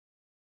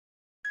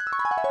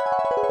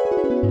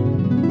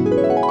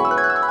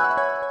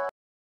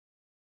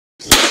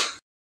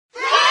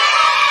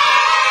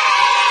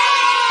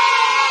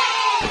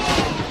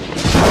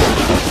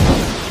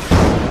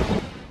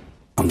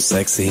I'm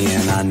sexy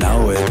and I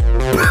know it.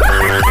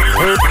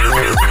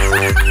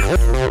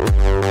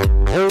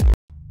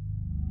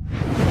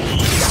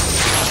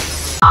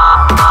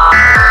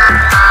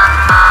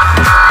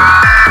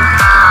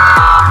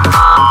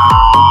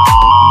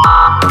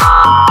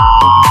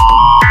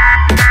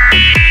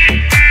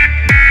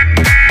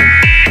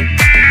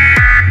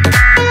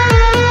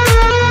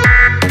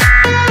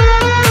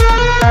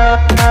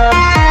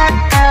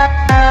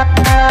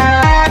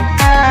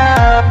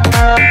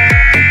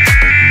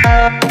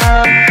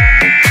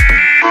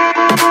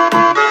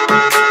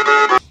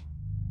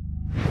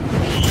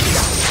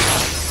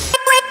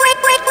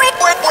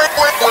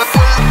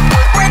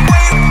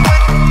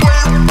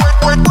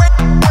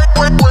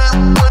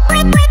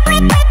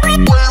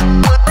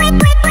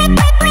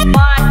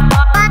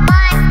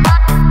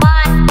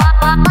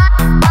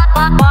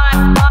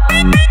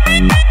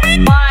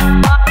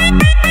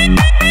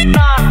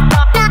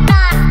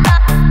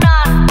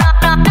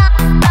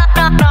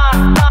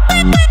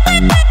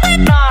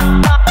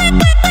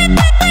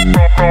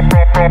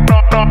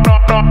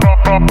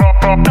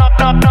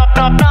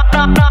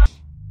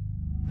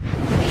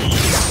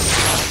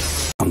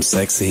 I'm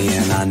sexy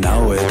and I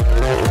know it.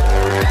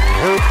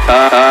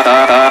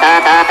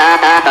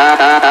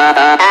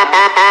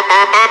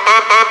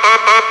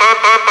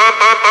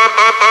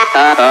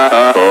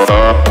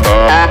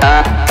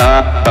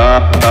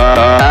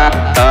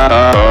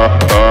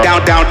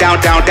 Down, down, down,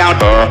 down, down,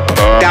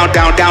 down,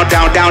 down, down,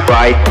 down, down,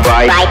 right,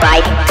 right,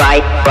 right,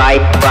 right,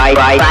 right, right,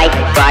 right,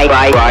 right,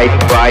 right, right,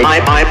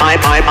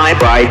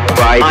 right,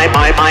 right,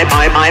 my, right,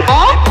 right, my.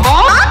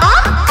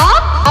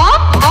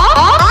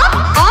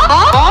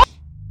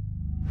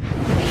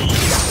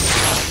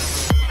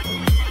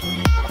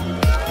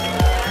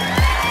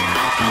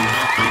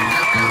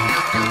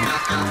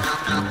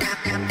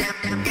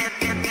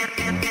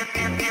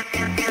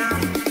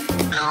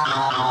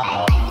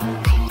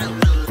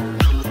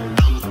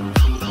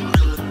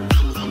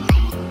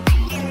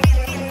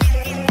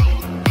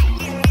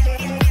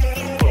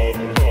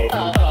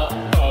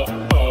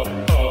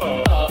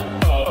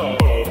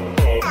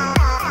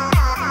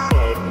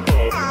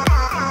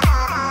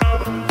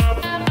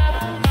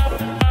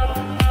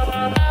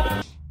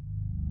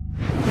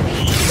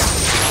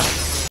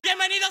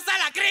 Bienvenidos a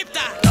la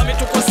cripta. Dame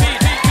tu cosita.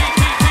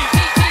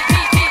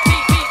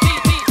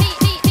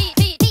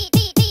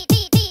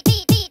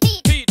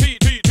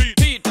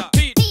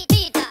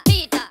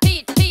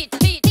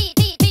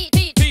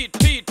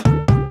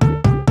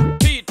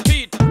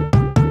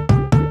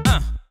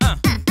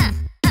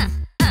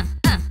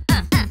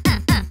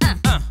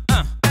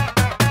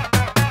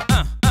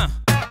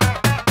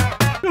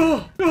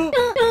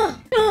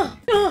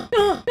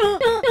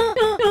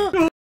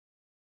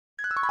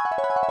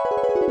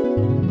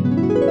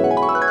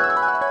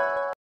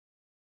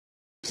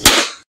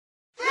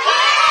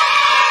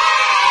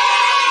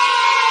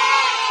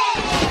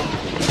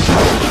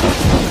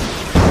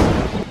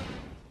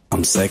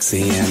 I'm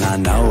sexy and I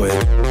know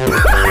it.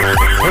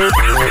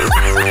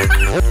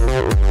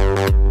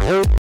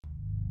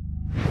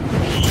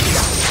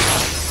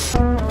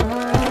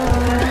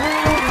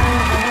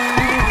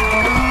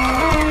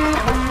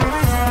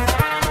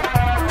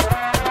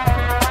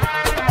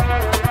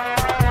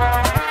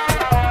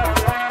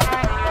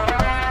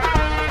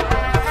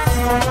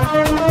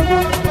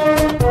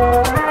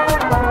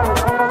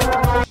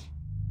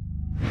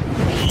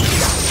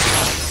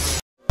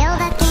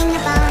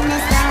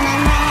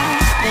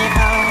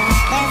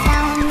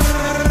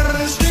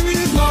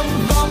 Skibidi bum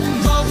bum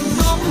bum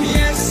bum,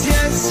 yes.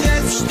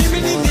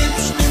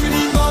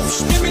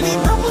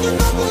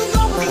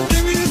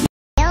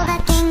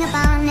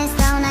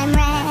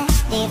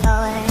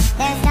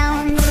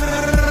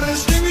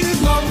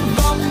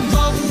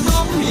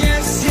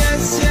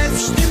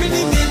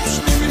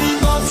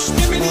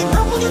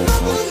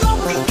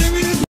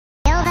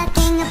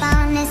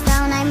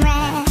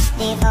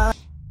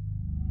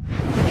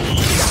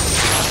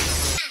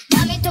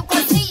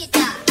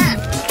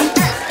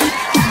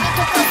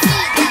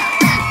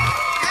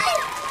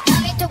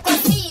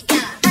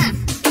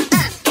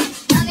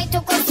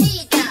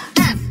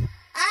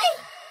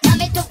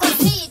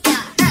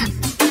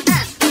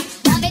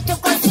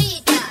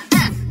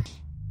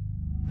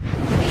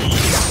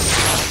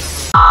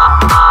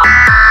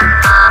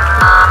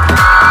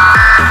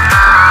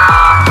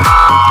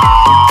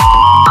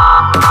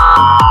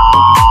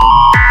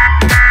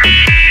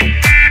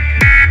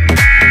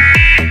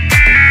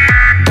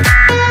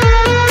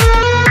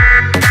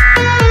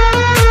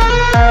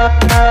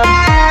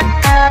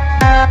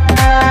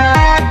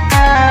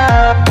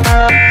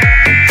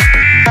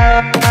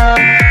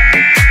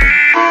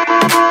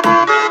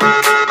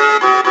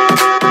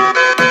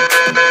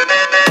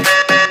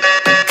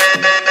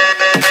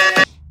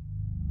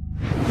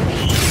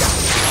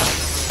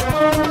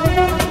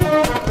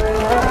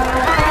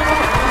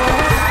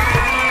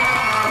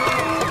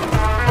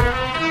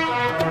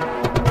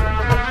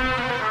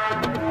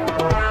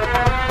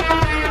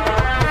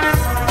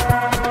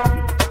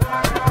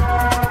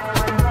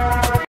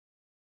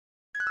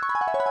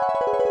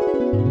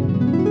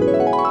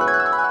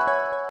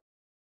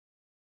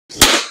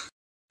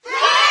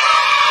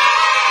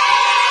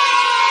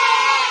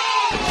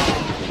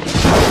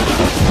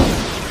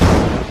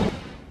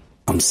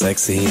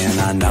 sexy and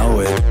I know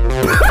it.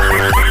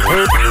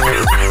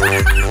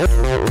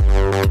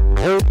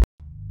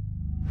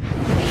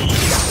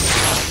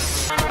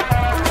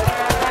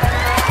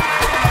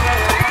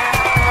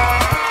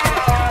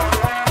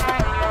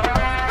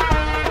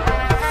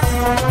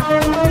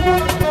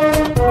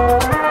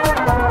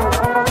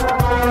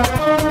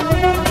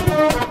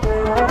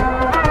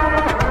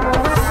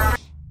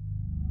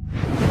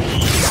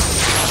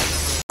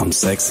 I'm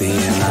sexy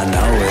and I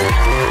know it.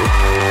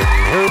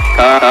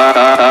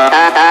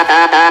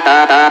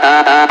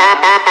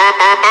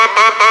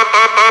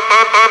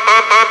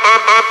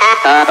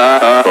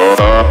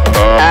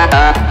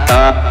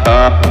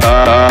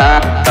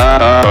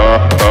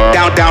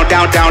 Down, down,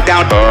 down, down,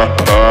 down,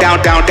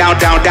 down, down, down,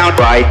 down, down,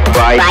 right,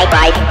 right,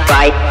 right,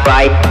 right,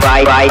 right,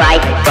 right, right,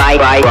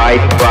 right, right,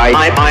 right,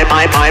 right,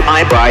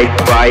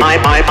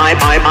 right,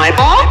 right, right,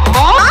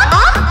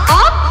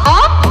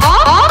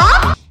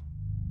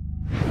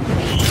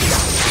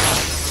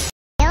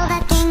 Kill the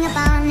king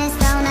upon his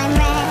throne, I'm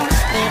ready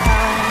for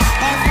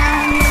there's no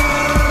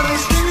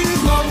news.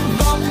 Bum,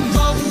 bum,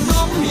 bum,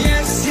 bum.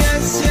 Yes,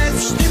 yes, yes.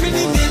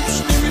 Stimmity dip,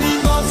 stimmity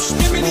bop,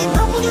 stimmity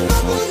bubble,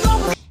 bubble,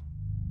 bubble.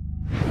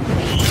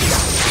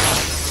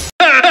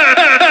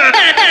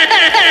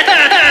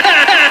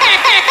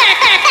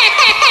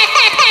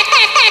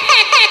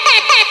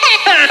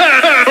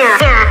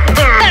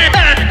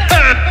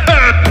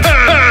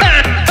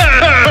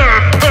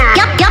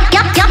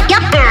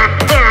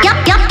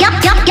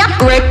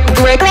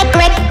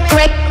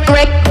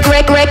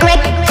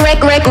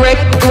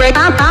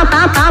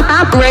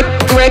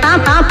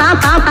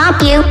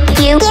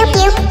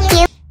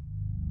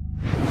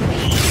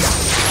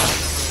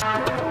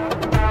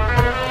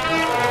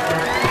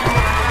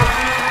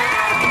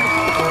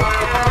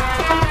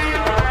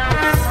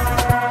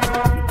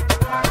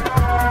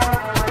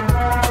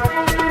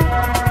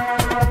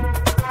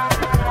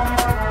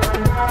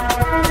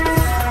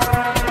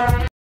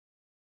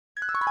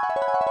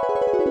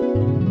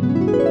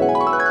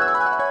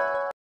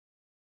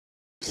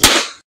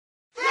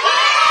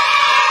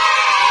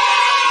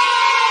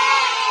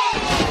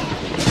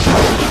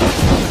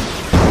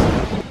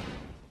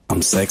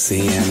 I'm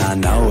sexy and I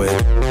know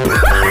it.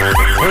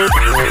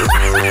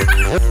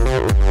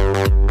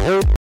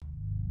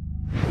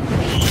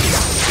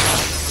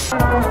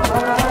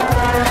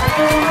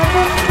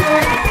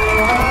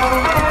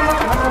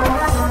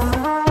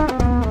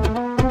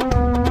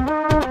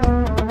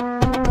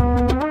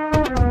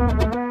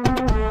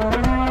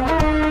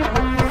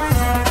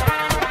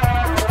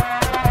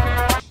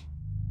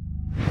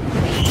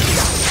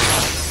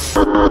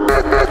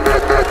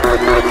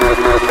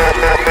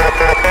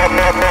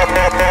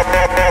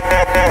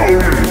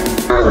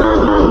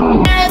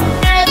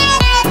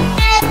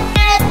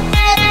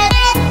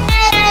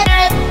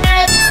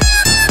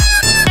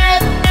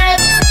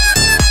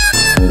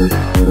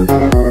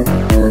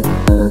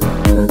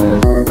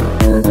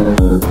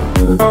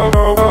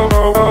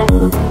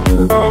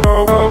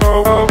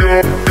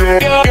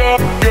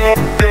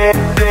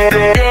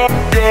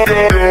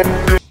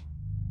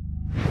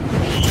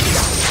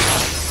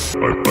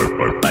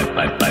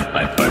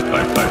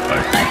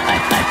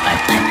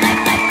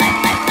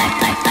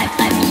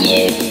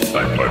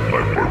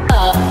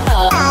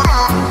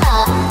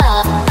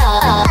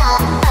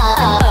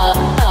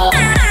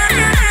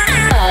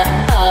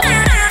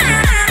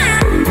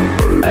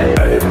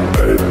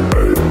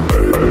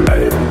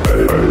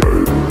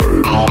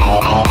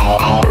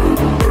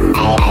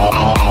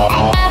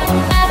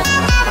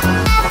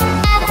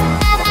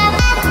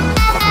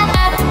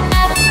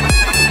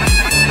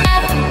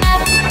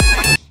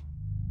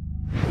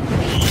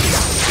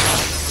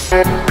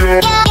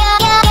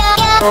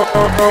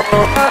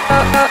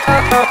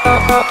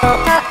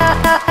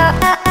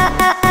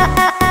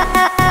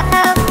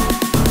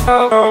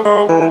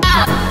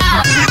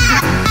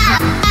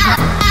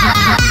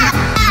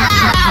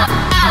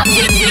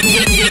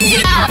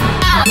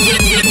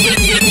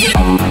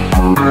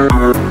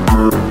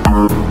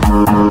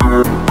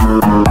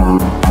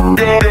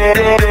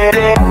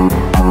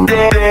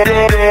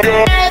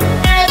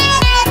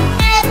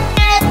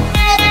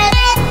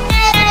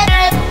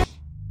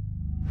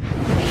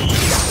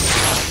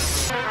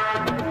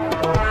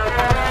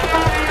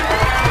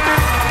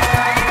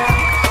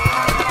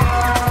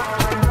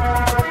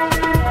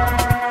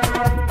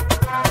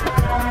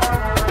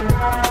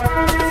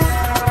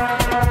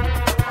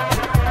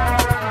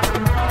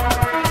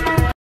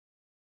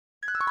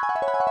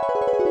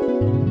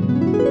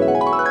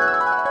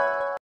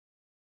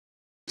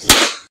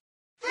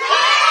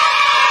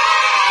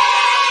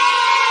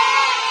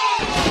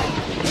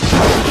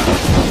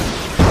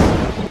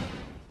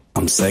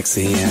 I'm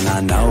sexy and I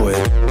know it.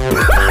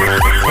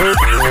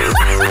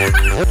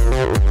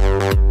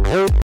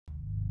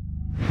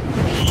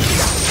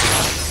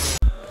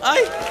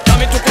 Ay,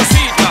 dame tu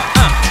cosita,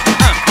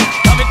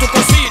 dame tu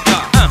cosita,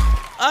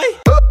 ay.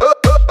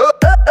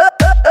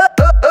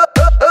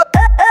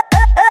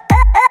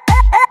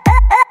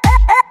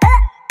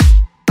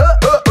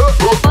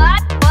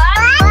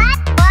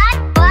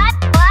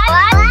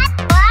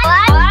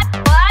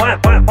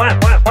 What?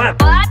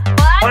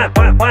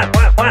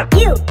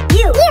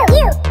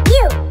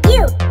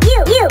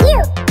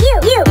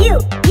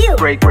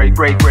 great,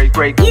 great, great,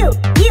 great. You.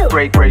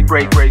 Great, great,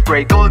 great, great,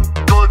 great. Good,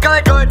 good,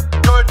 good, good,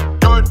 good,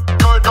 good,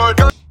 good, good,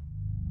 good.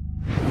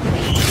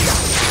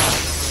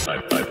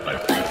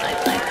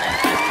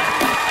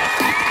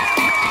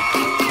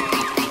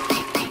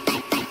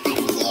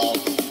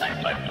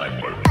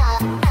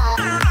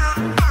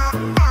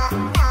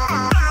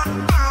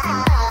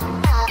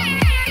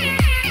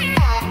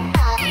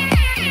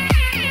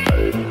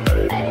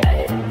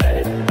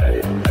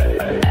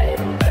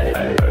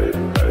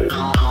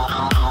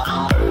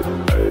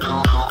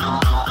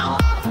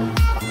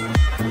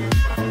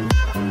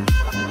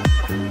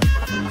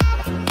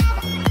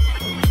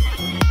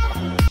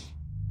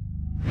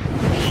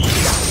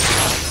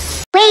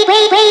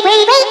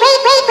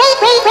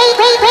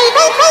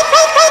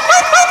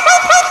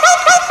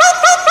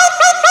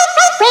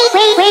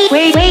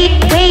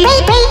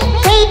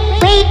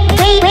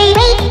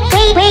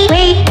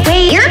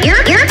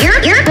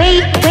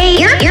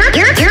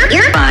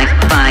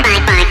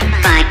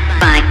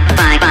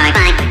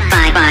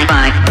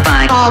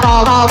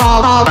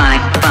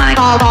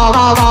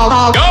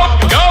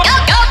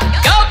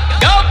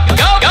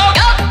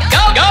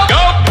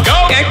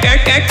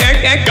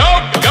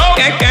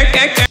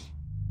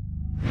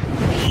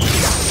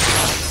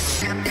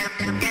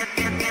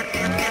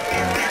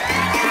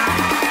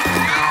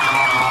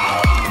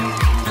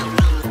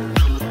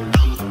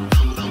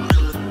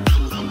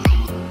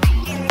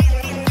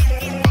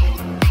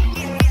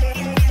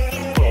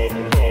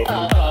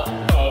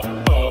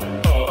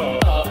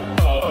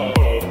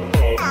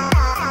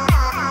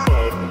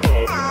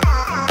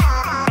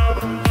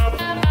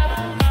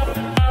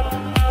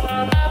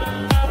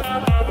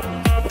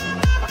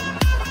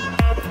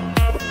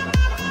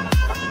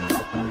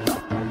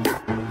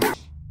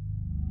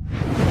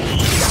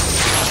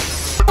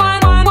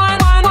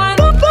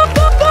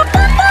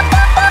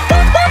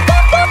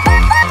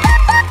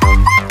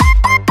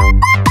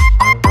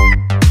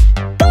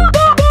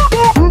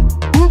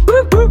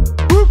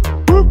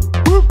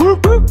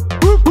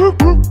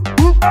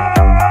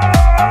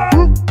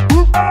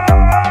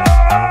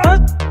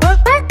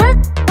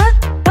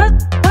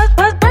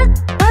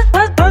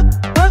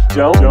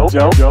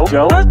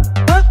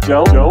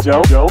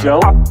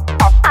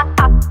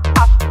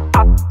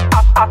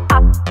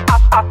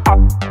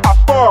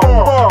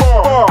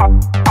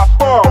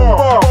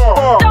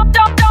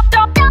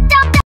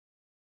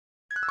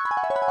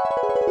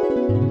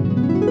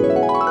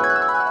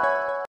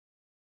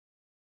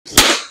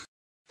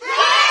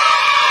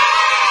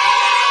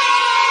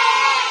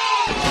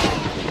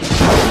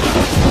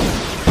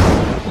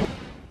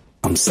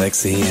 I'm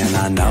sexy and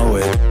I know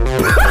it.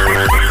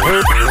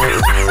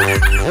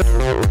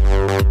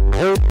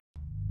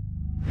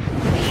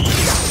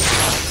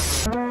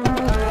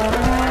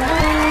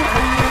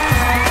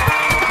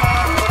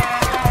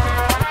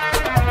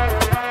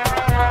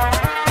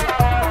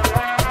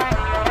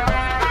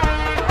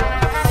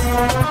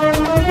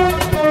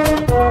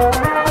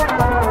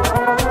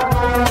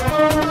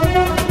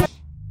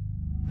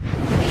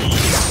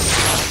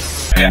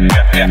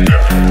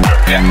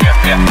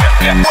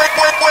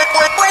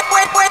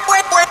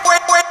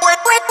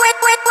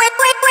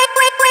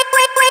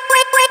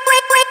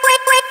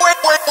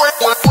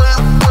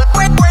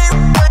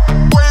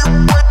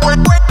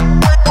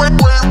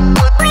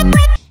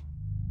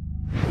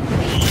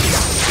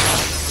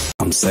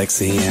 I'm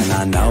sexy and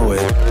I know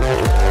it.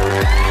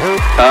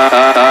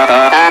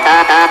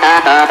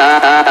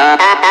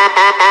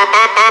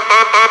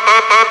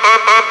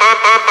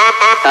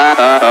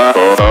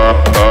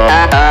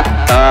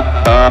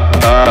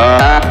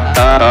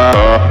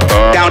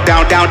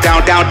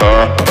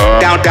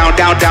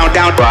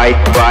 Down, right,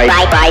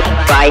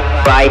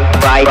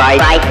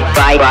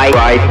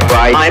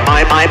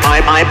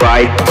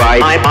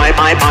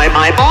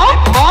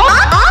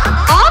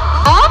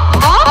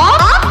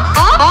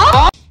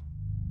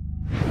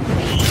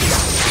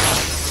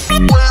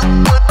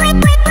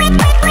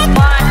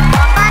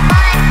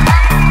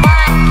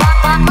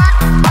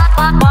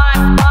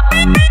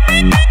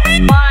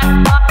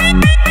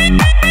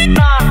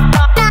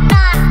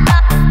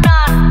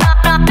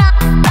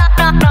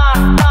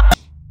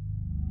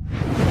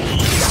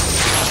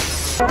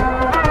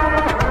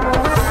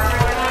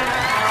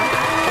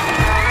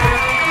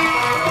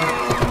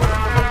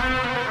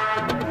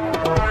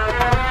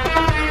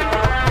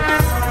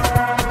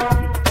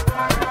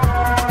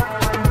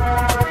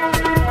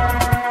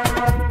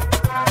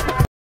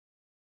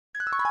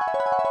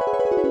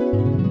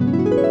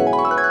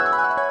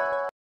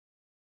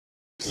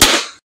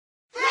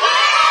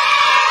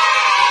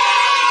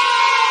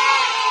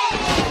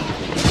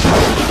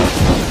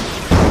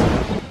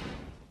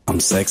 I'm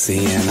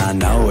sexy and I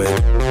know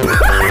it.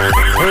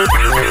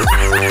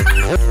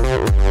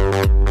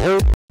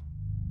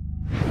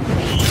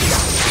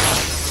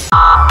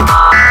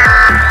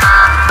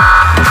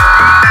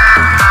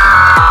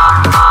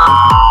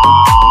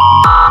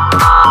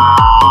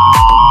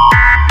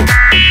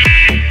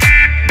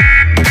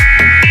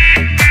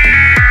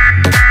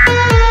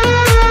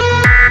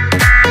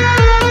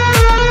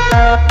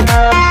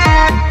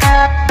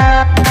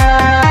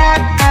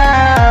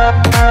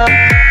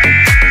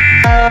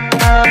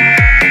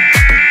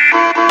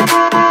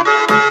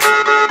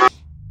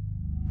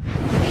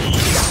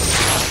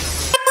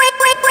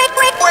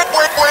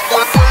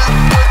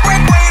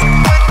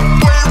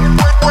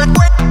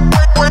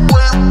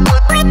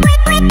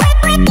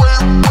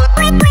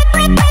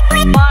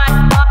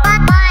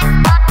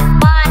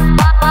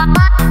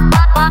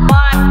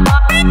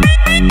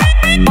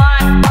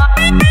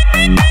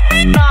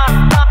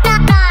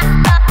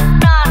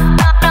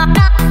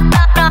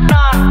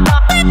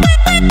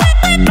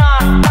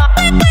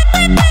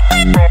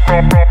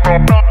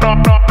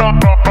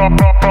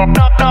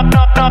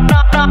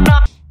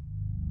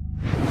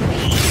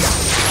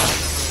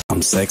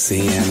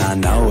 sexy and I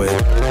know it.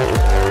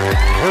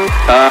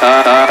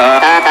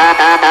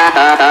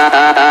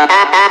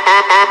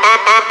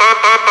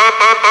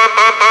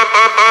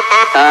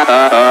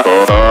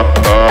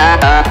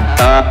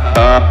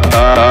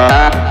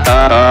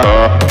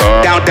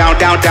 Down, down,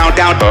 down, down,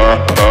 down,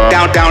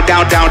 down, down,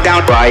 down, down,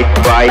 down, right,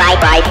 right,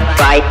 right,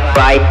 right,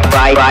 right,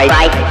 right,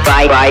 right,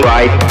 right, right, right,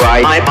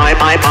 right, right,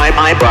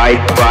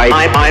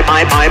 my,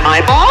 right, right,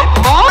 my.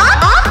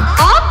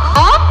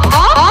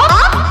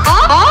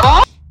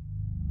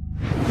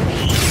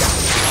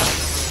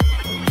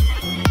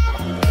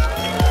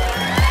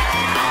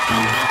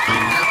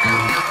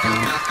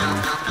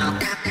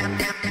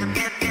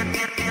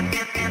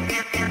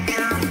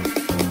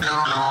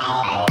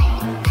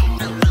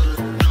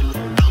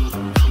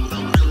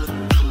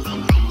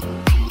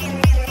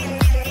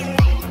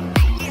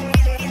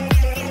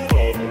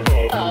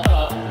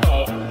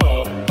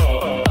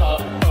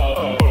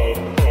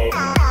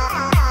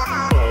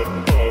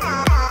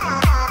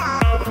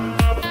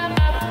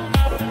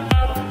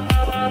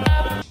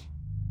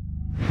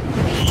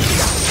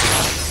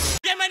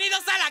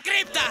 Bienvenidos a la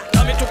cripta.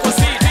 Dame tu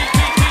cosita.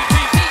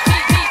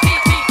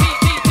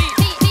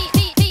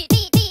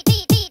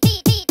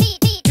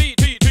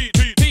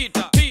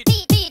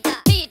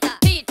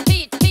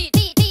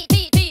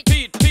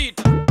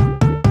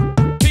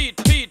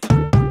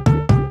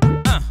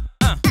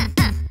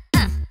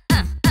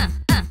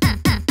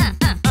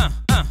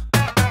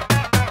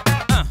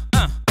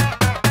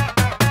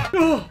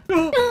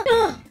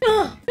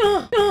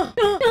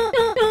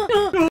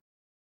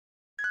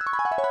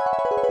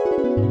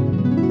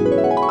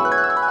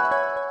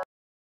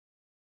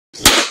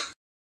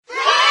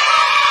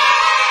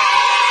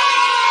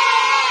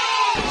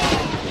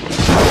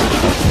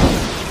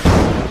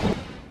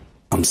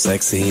 I'm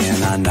sexy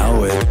and I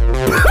know it.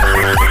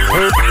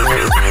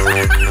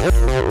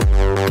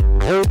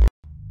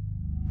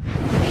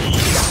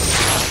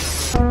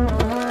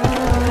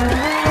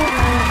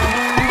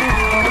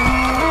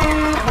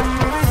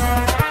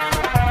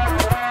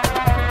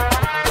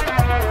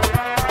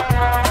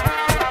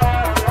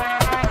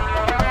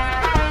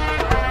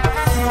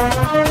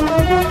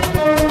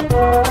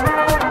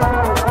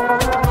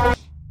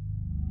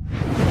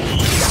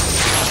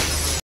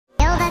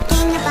 Feel the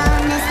king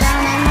upon his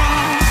throne, I'm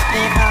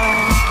ready for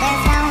their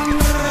throne.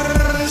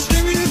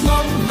 Skibidi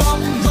bom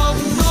bom bom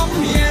bom.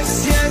 Yes,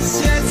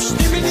 yes, yes.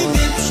 Skibidi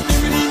dip,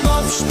 skibidi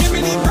bop,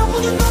 skibidi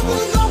bubble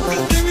bubble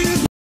bubble. Skibidi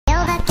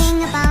Feel the king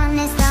upon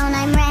his throne,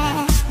 I'm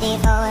ready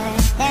for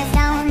their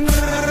throne.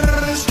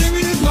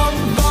 skibidi bom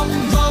bom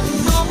bom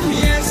bom.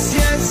 Yes,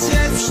 yes,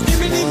 yes.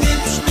 Skibidi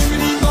dip,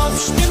 skibidi bop,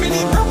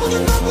 skibidi bubble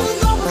bubble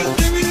bubble.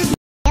 Skibidi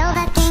Feel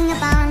the king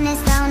upon his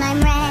throne, I'm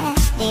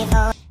ready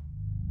for.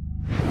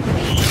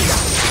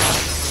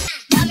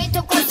 Dame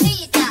tu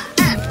cosita,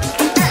 dame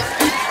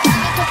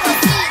tu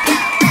cosita,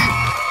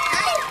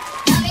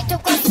 dame tu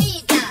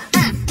cosita,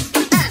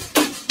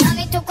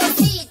 dame tu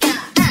cosita,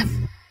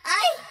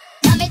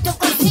 dame tu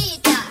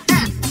cosita,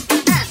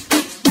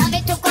 dame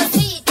tu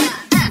cosita.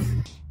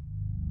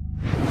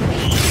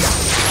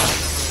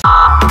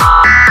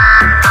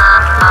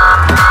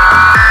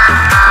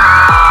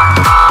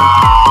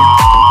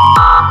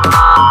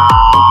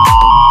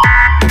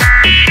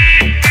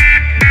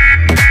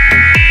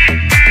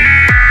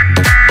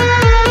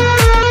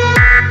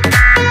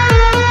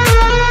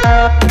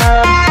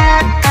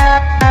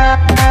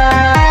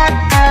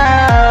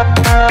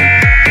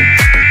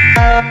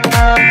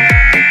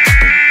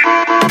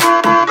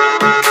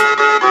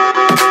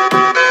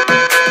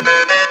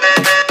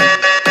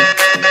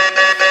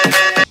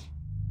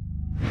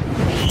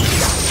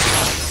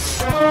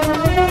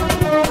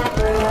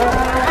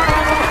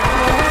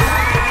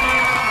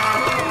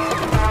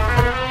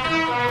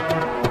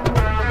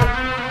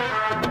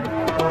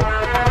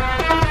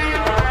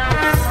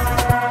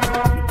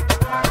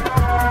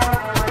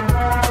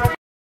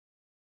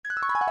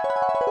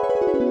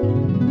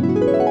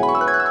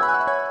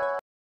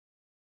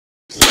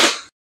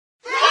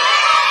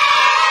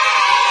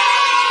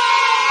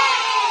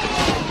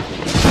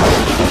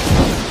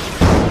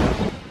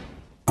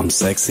 I'm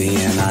sexy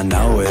and I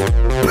know it.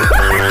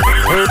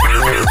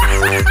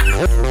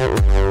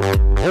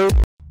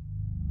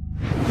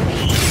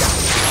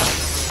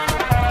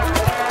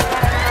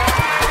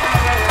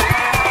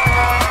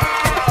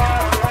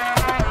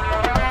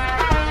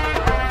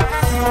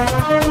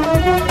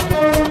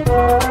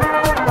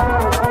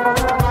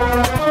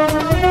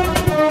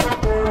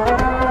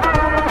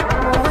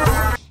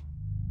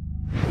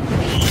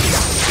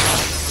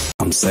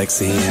 I'm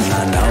sexy and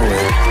I know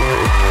it.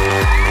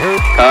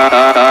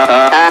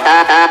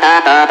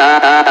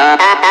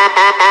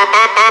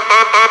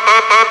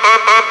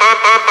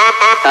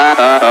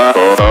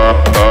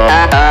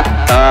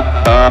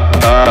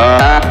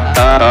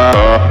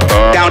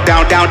 Down,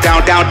 down, down,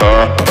 down, down,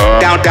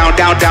 down, down,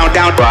 down, down,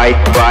 down, right,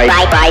 right,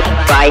 right,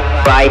 right,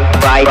 right,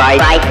 right, right,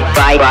 right,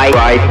 right, right,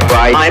 right,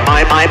 right,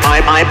 my,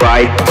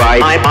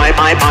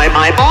 right, right,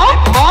 my.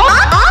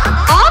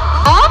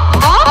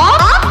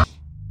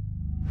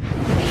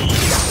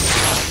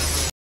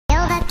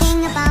 Feel the king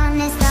upon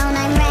his throne,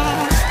 I'm ready.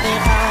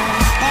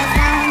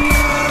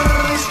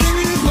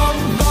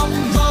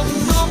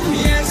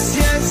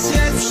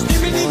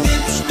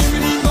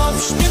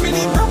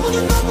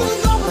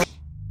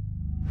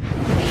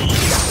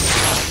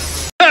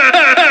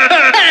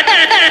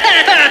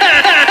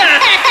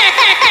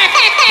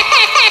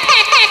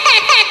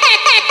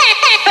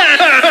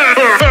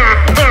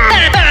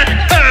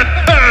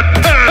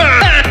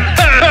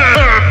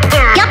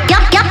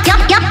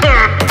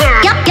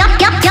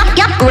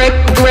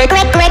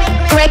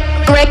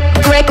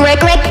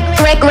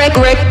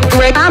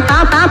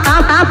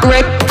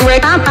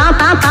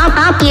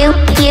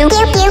 pew,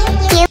 pew, pew,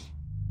 pew.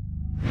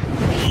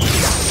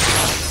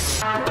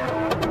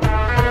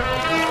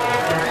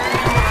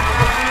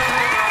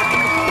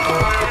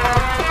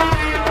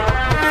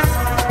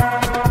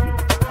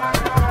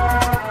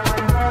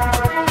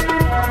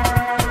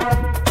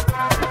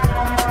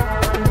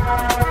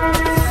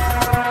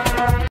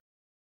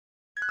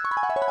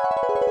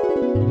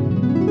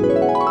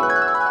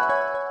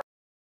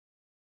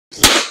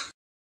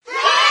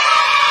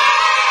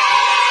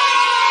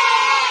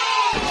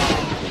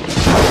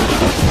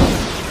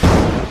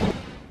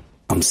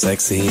 I'm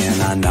sexy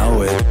and I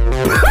know it.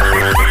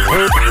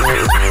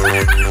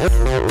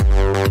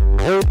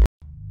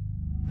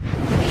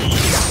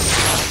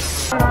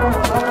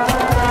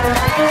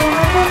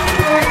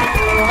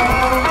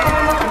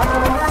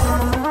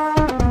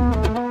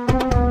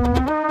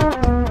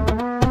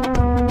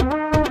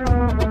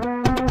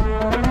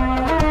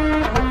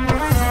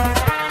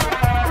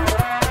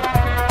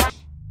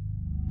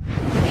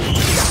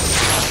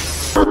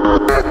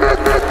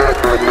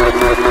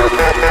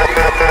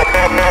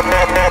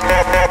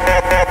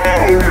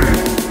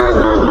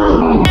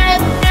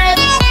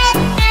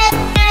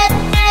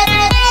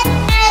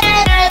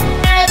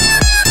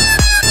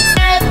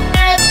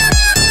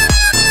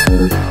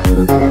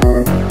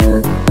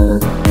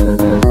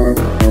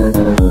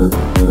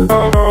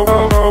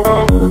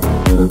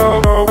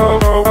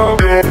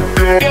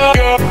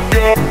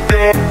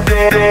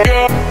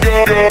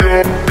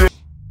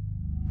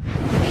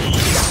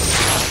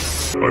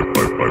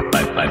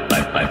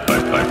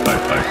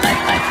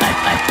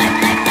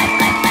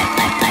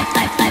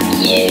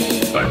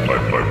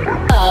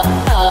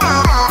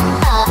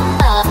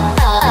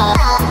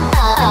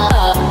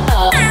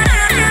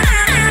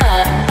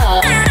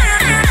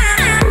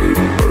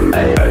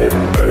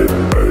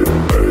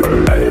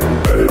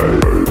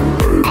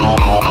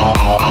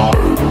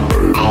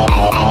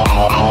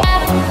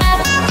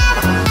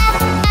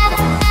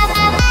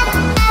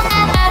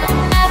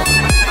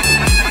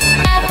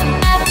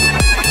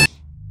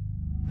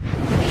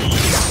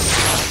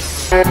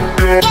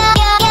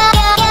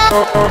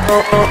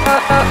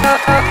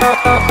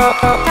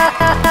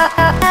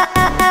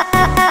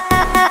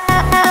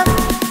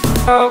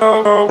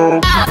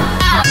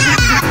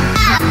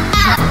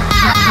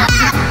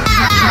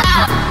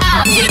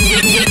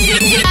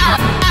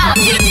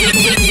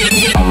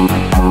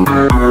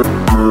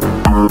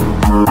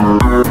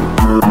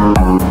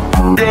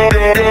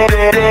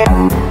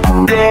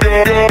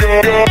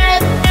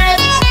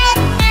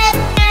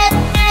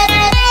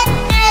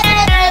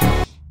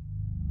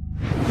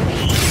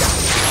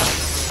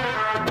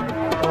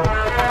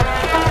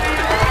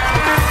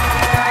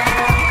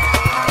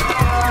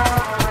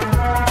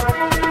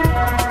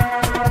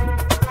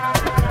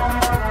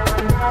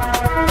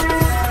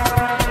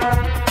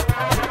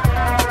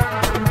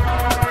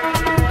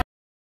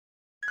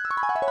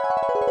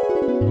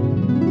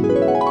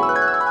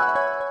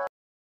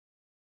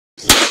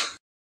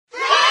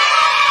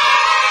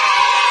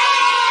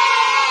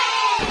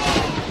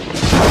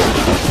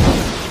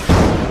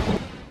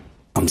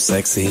 I'm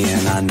sexy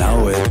and I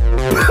know it.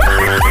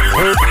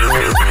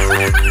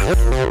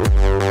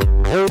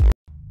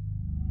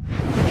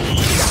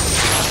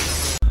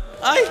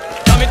 Ay,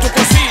 dame tu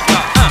cosita,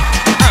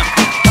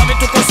 dame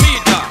tu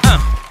cosita,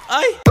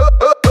 ay.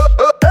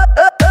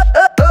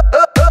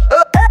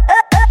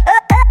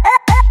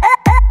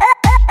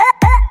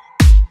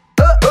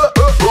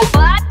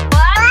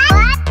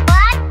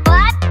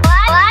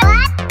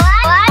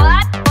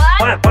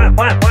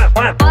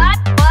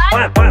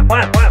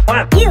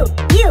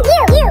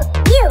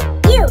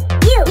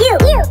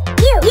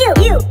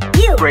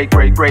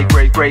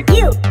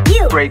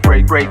 Great,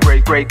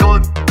 great, good,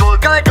 good.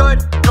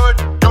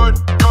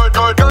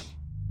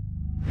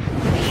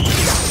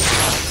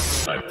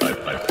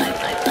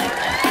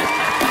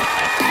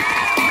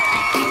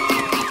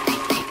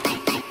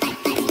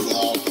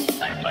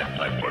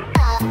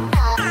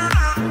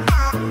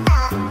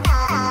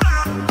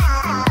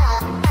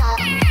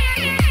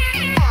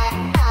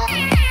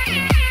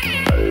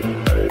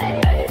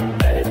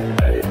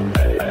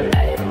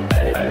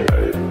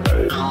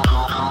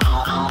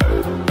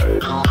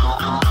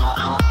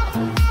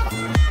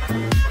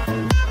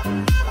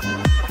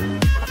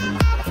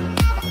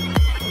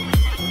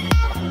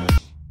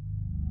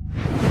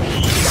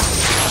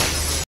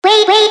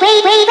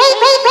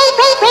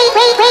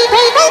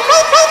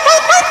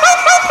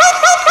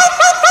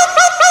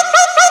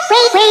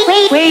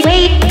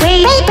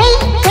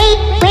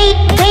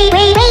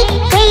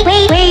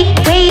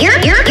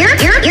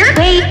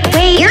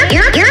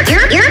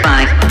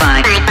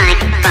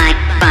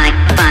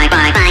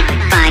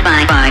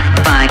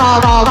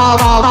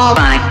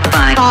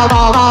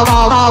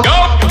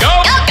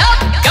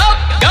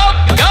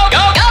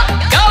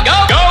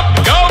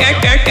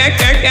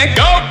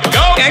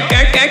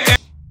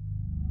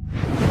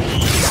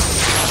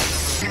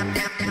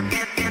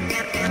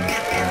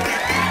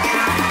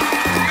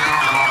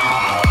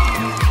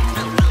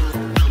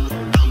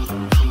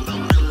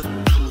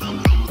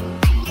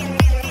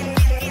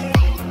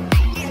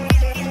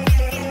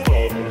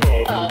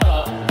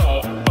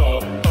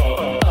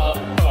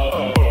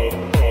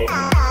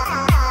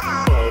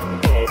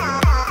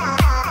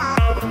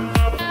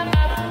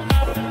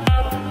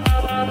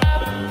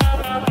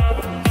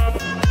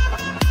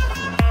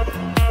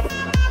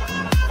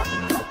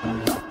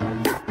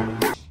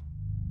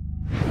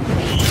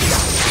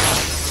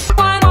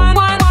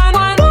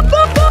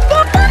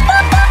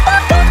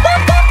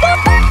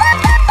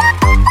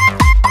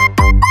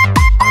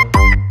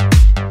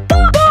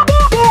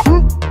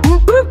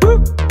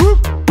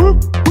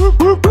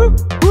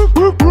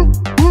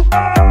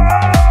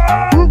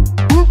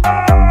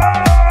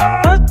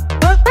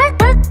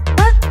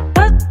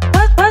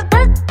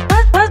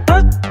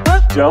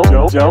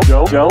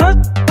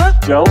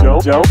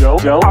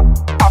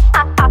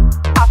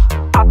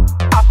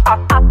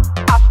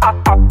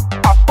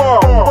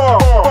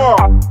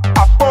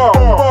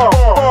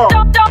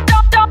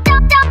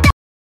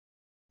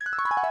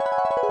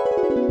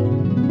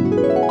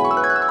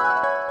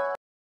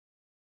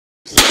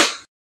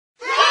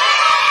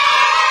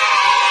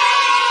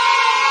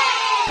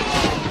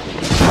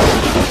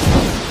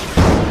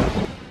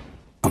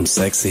 I'm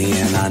sexy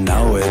and I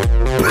know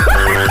it.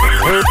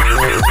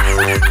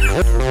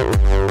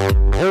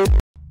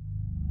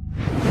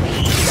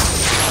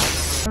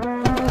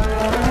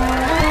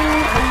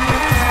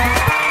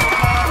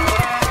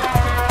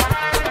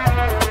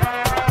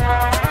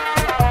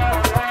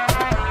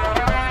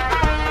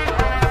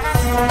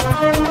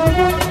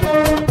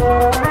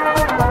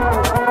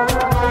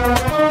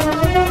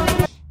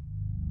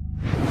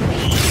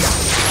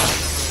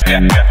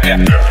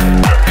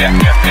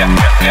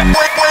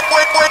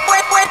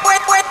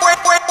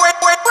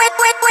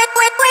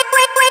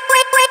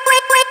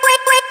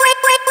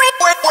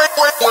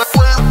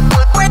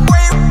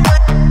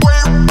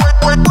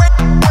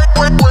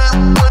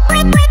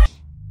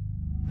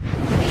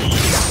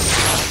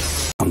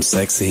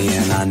 I'm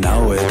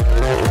sexy and I know it.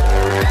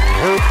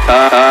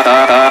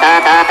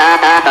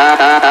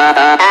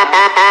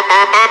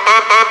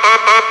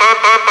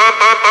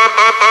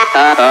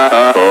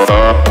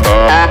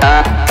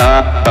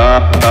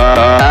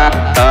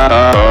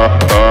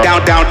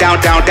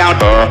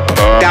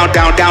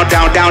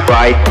 Down,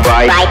 right,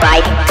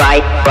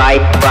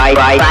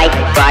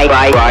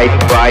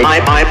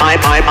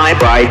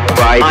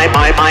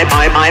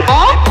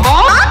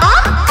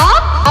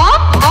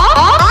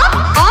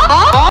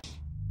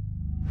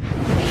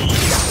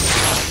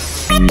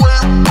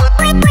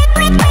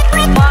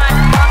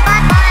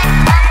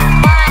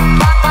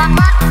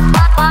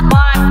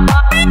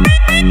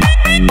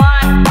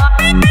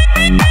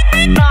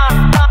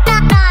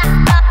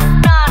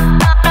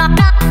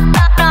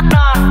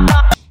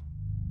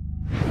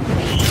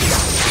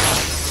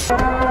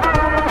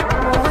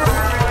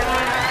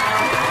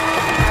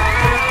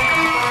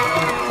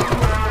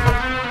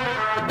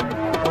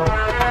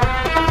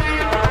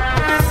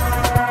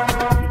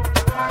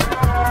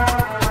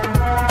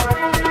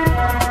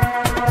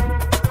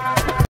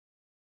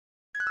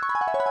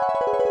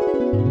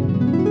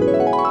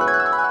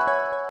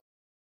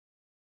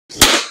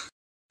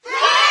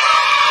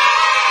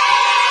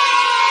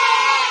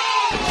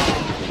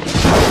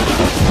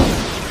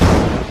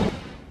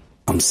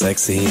 I'm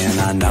sexy and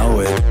I know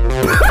it.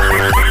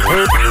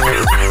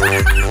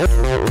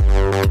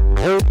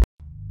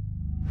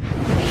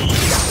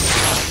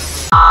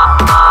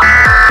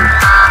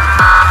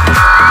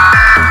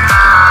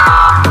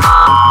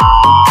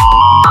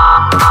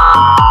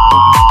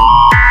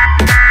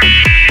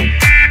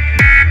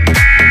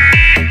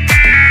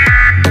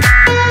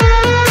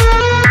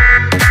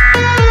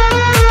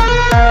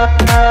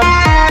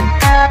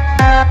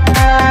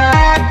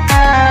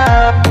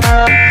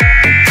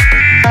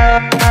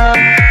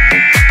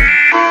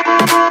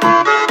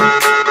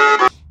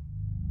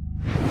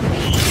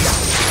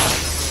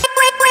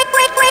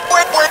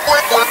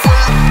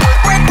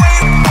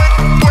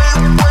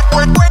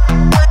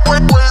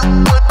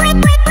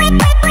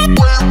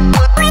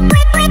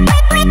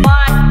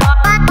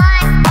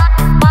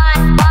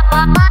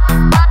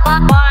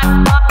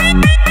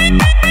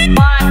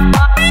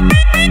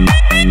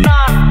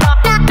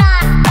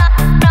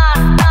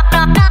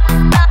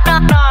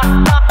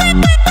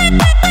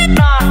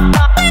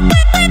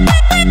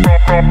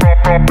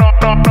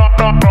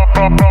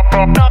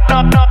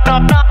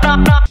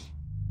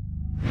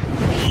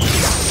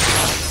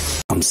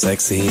 I'm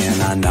sexy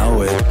and I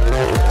know it.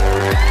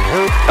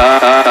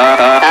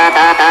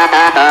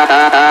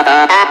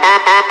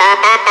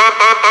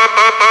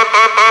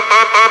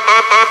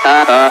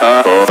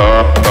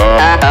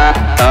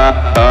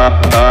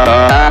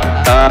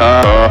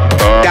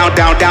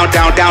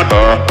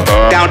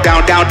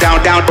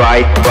 Down,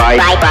 right,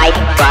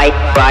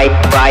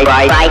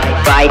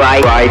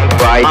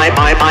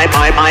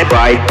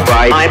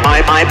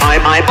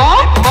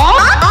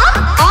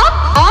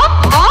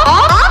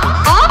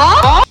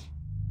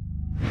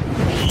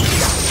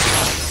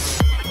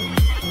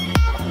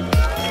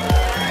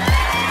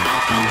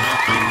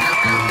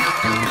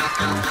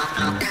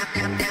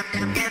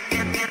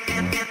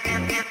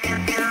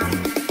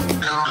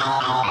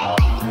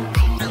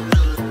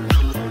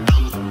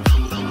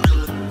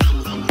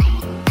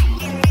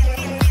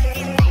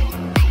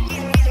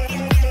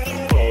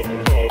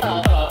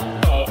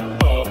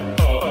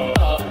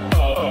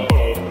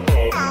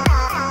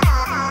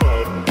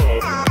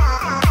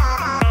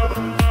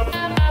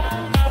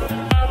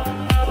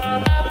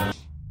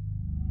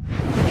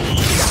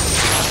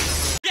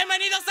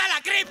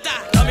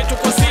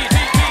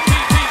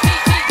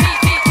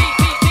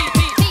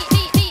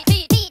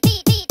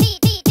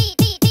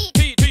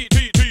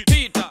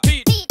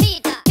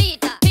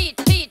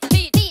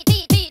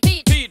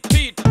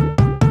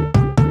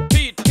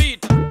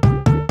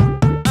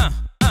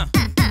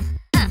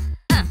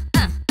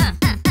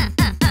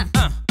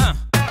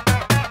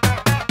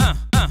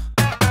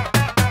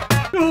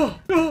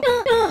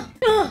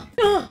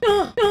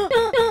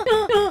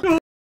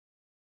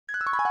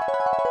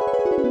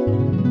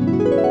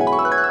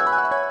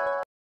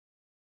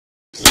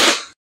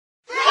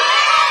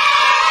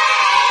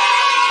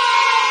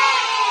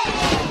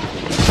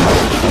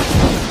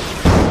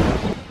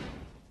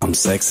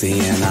 sexy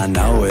and I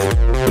know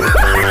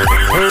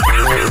it.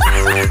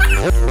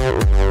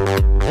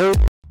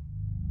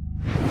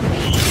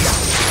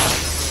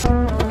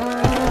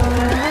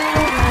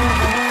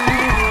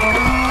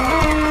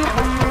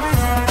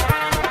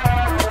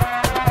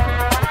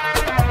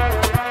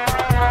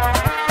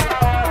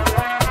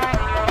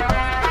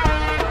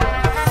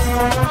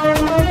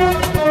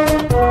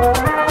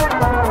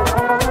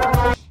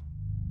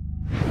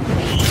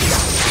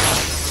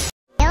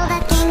 Feel the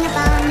king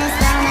upon his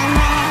throne, I'm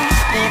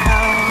ready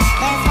for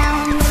their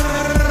stone.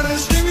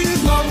 Skibidi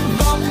bop,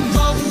 bop,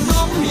 bop,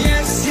 bop.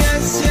 Yes,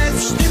 yes, yes.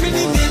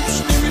 Skibidi dip,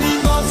 skibidi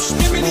bop,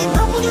 skibidi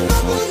bubble,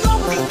 bubble,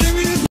 bubble.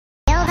 Skibidi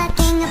Feel the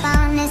king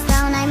upon his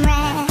throne, I'm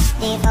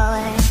ready for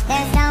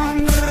their stone.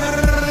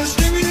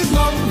 skibidi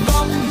bop,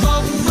 bop,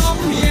 bop, bop.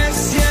 Yes,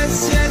 yes,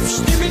 yes.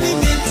 Skibidi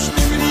dip,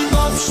 skibidi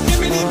bop,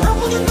 skibidi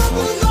bubble,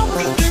 bubble,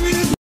 bubble.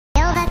 Skibidi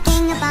Feel the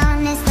king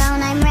upon his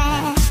throne, I'm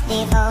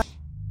ready for.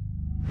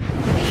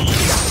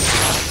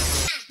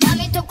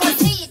 Dame tu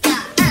cosita,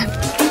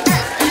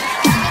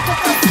 dame tu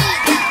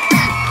cosita,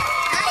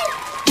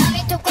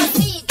 dame tu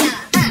cosita,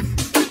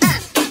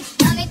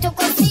 dame tu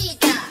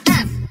cosita,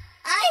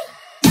 ay,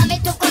 dame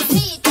tu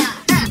cosita,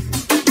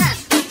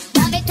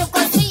 dame tu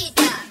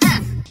cosita.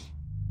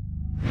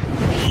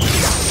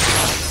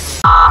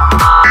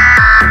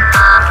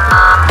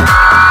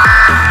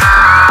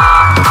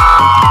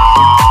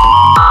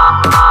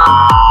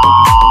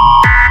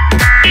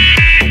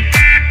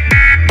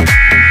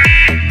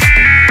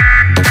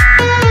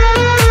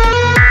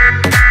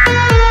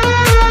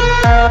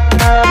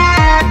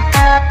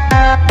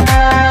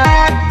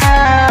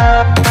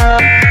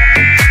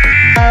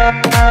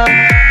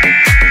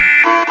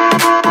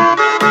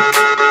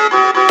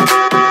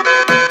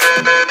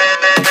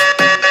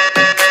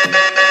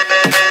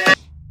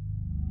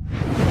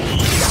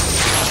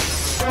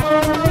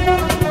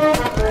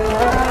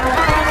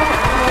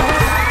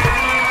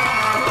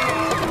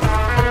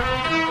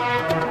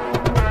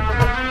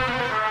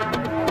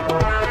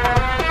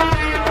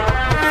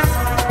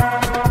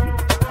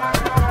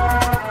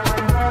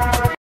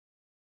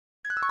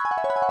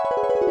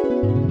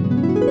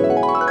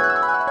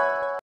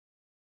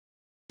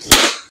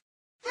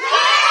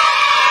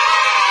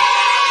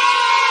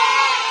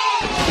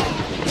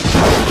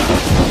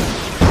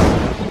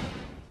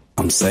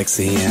 I'm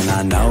sexy and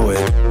I know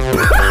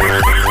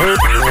it.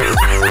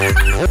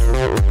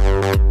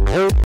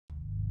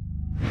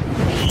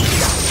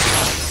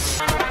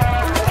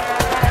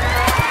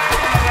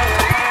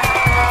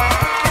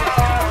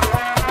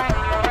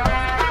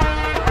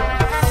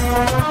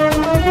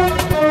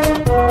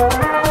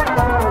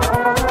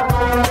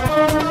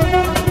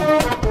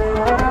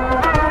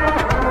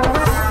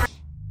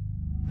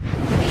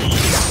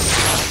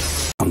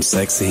 I'm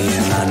sexy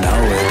and I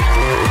know it.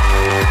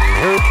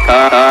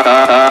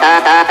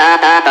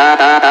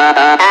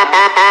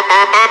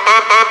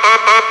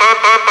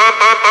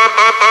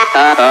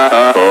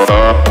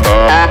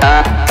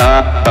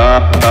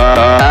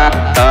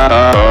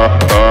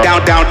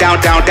 Down, down,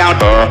 down, down, down,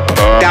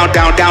 down,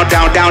 down, down,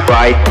 down, down,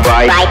 right,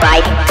 right,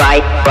 right,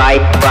 right,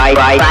 right, right,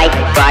 right, right,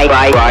 right,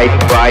 right,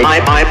 right,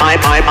 right,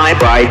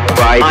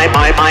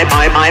 right,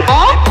 right, right,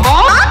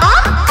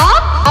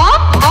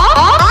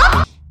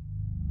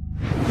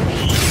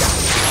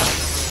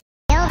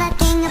 Feel the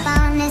king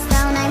upon his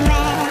throne, I'm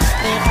ready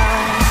for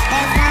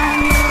their stone.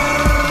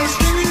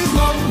 skibidi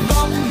bop,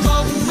 bop,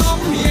 bop, bop.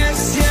 Yes,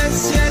 yes,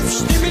 yes.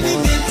 Skibidi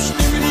dip,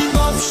 skibidi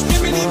bop,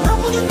 skibidi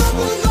bubble,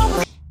 bubble,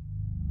 bubble.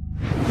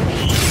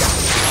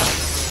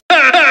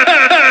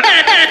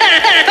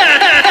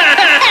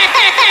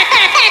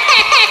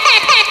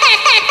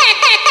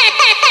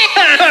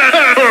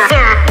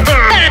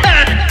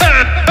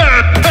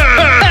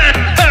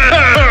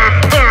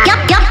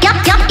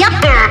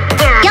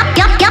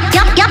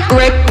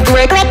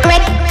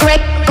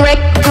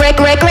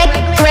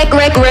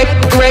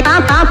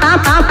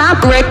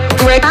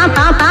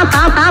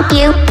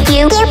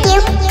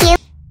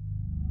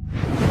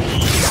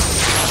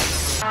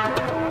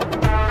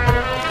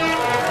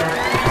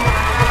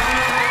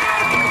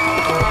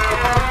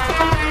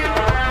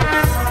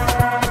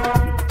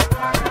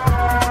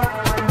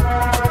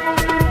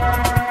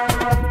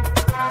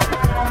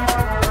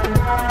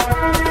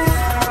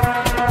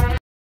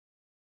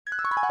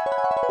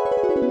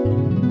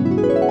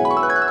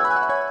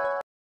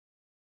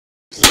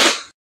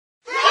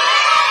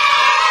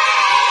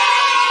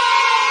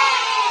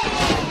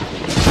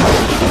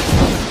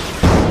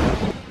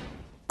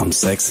 I'm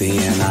sexy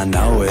and I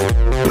know it.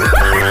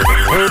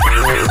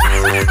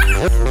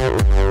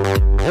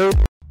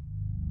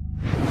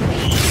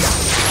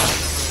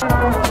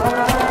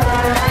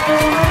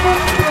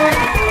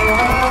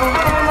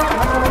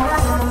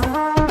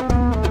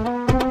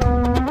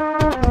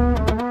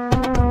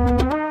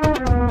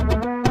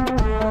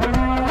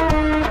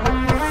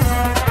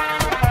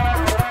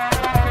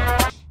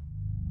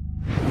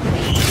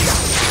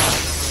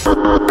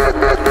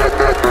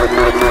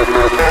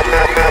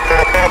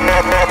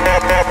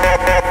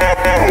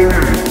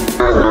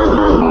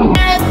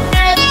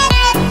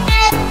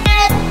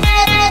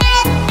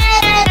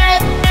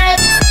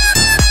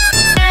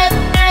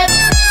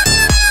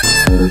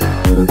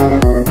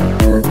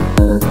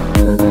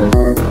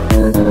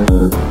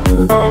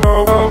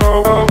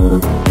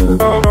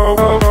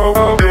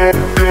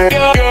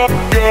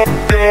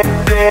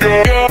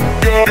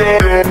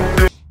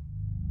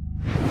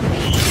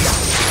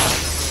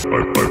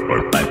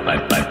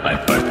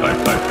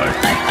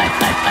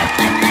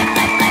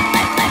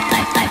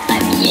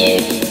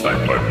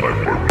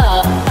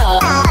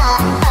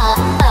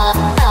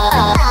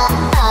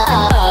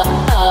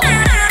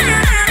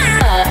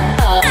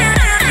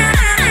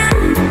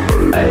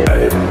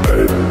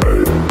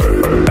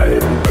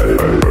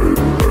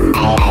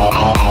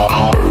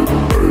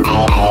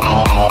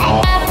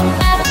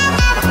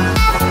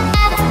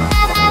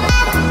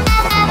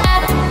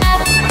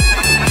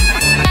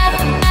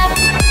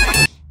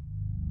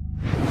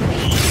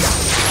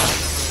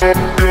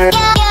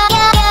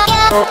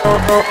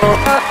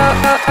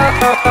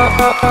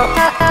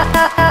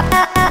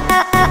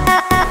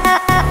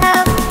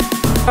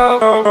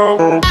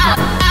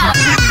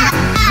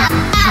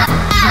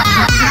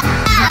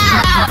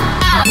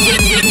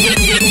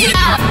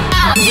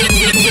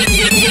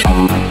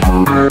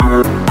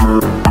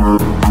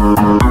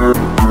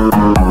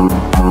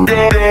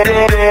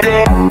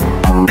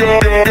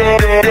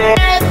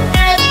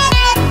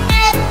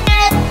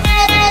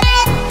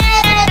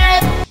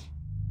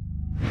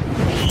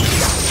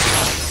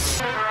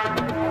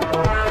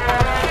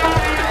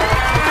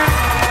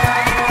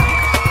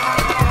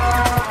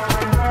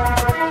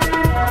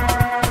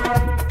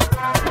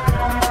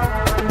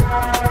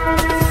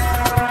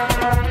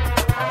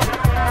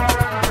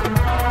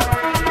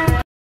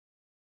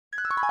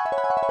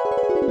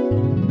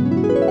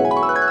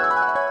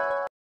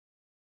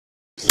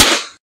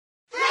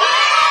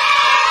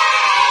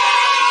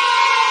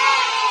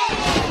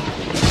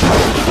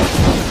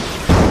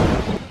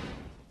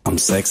 I'm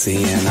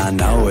sexy and I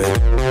know it.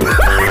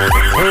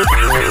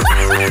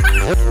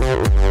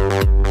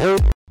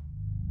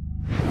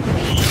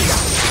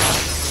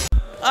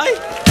 Ay,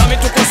 dame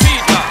tu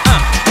cosita,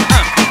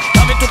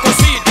 dame tu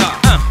cosita,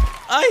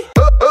 ay.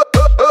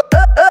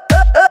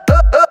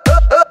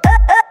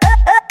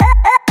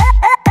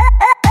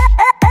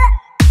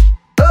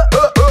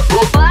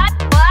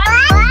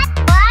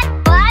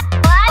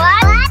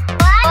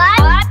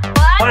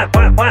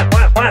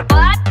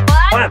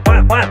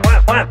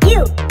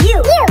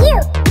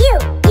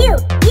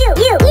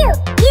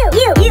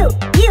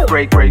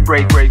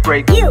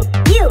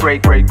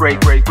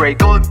 Great, good,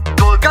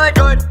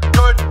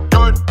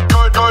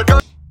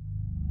 good.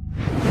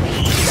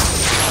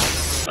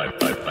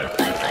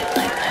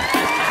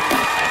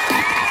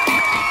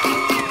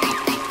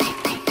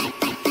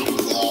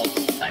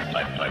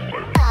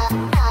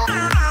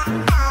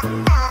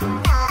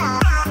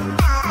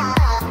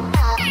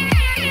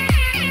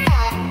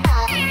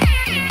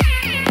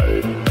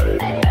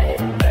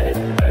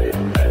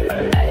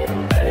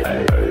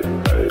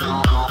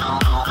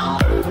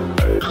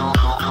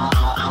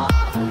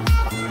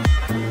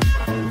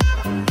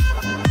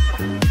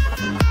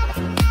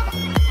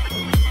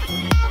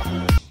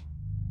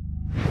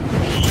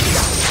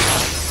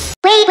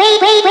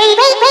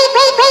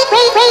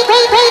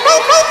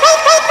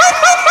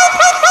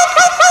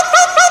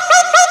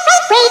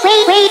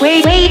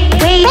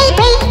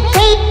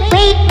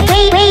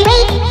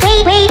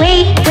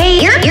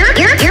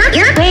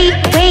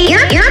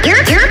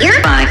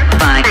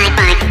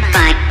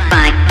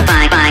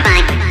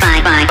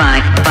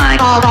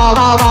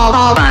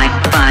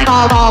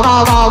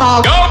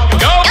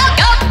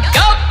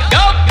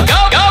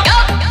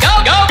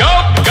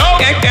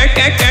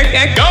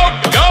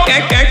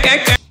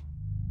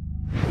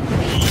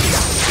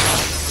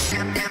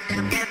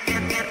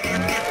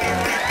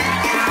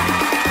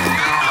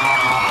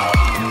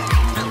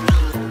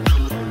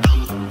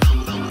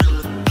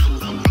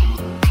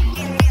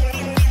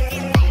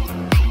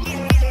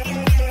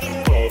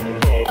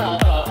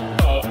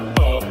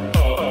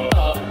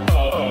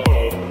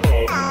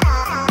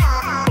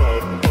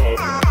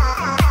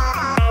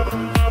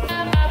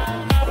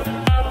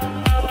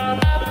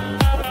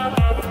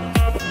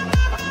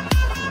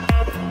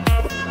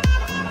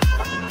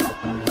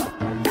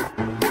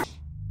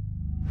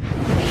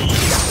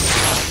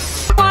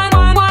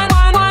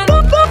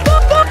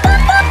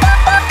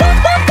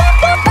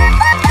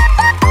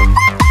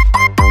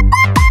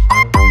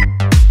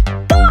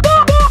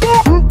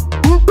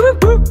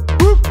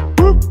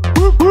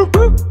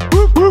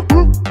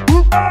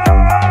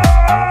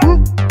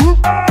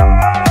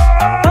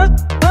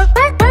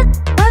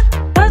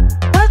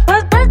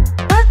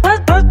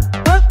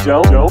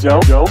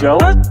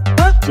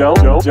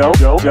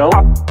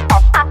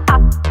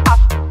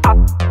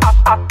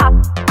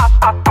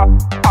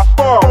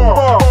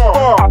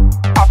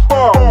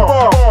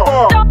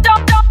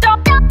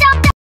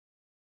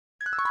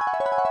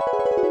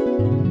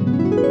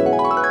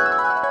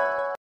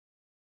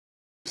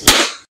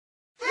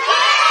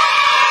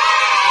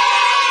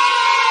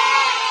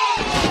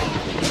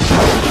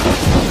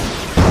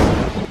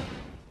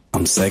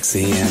 I'm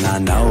sexy and I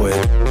know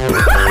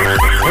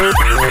it.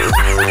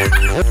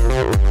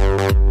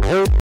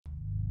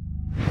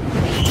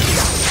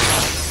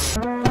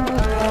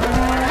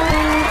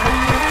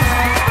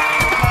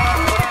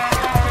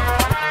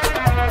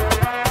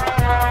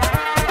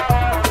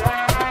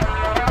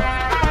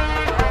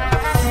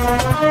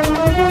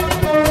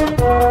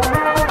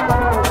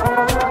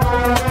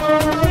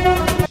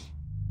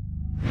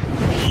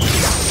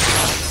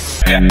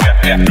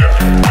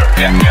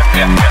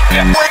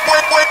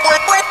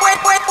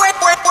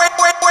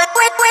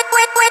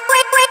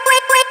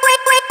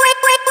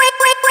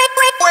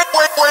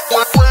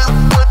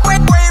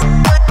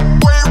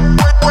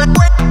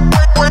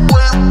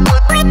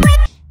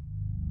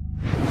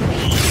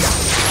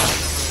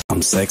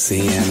 I'm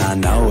sexy and I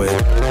know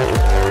it.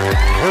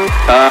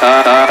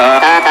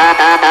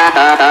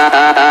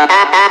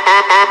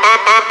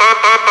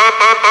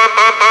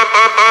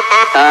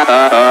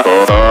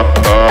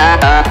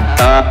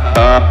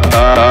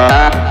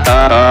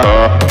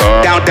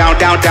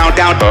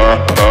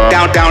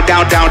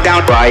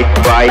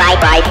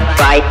 right,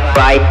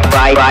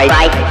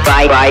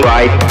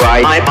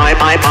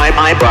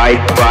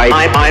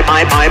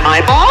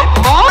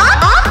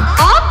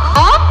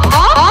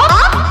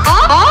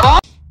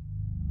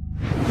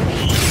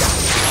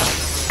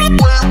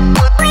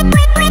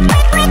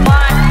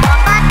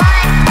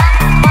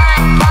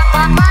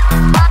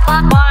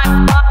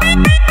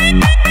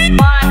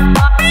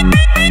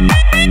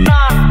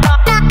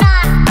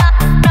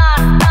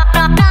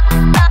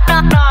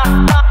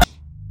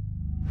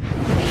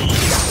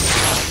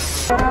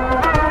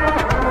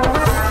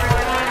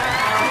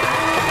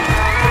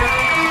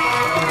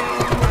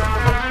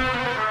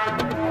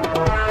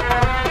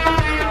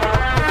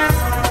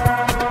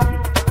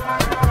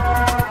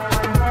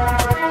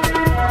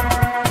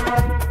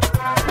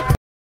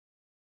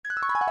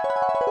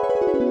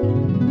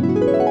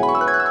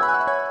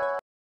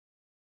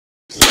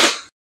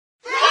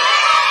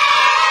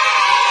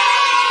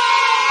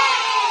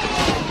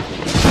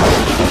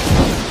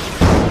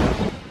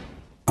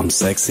 I'm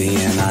sexy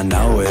and I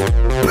know it.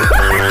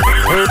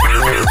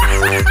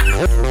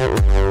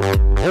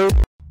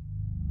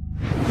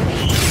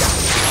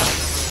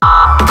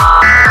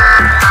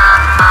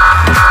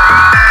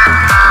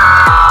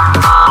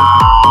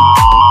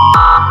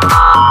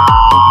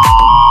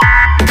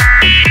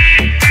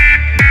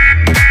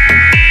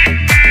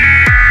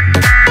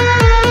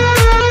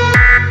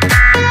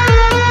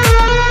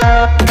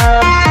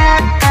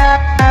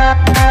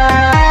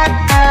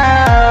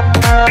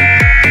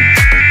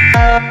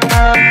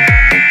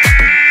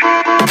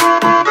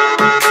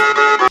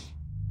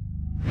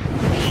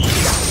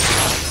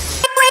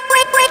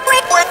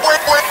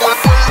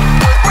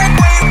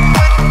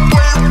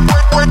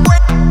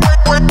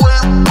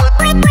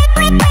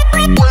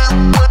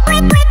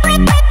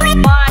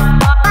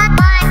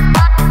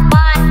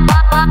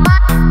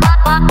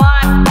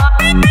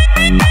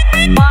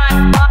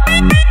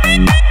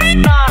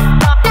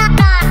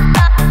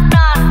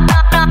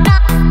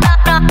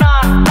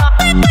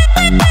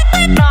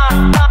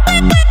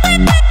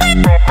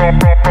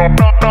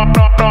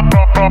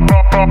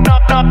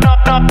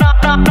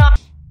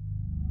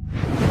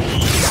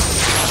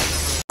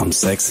 I'm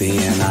sexy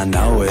and I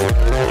know it.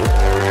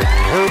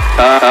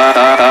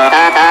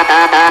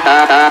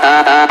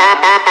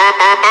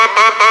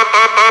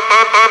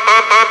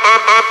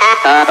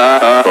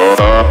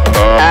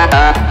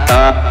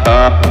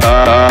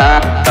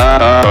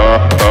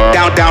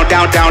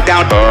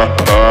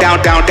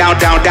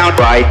 Down,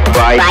 right,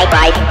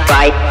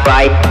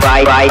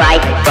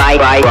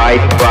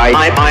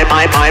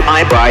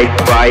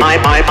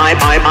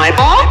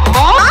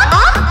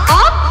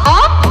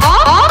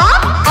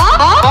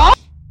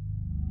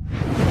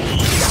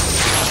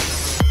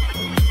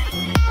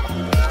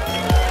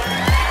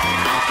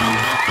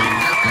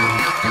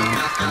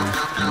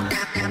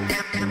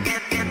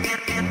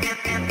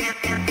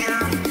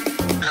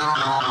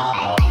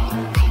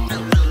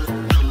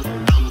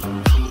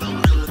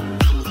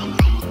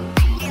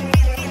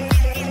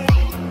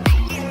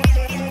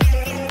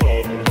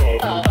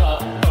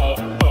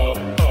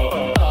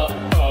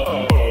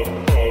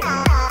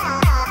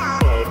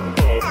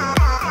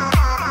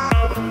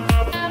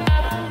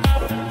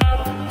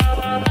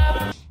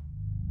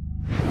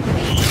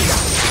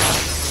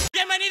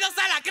 Bienvenidos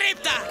a la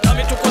cripta.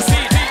 Dame tu cosita.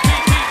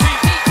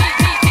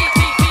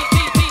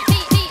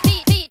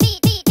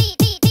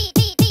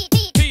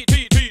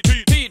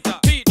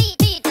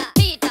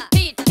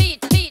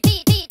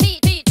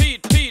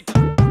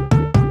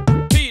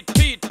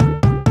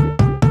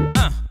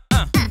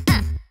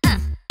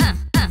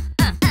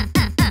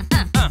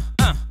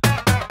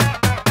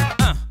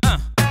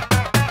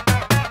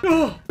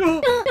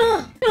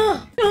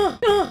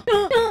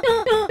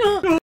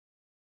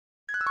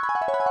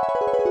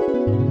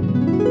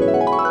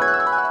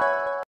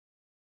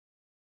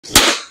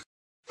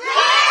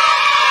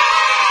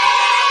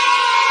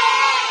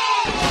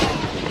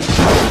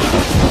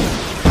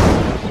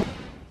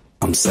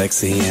 I'm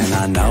sexy and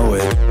I know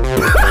it.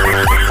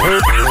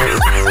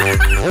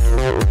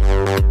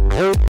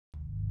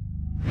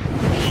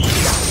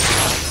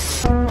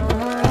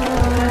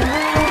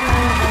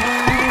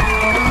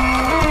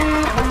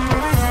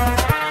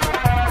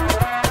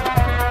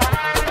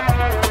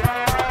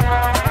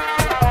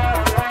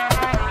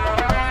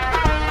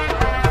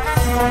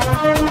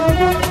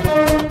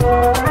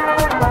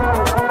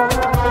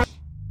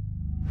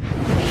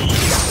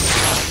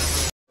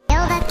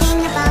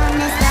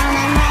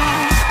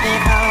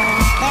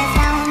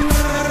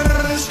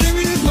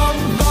 Skibidi bum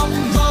bum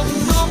bum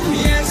bum,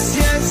 yes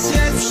yes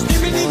yes.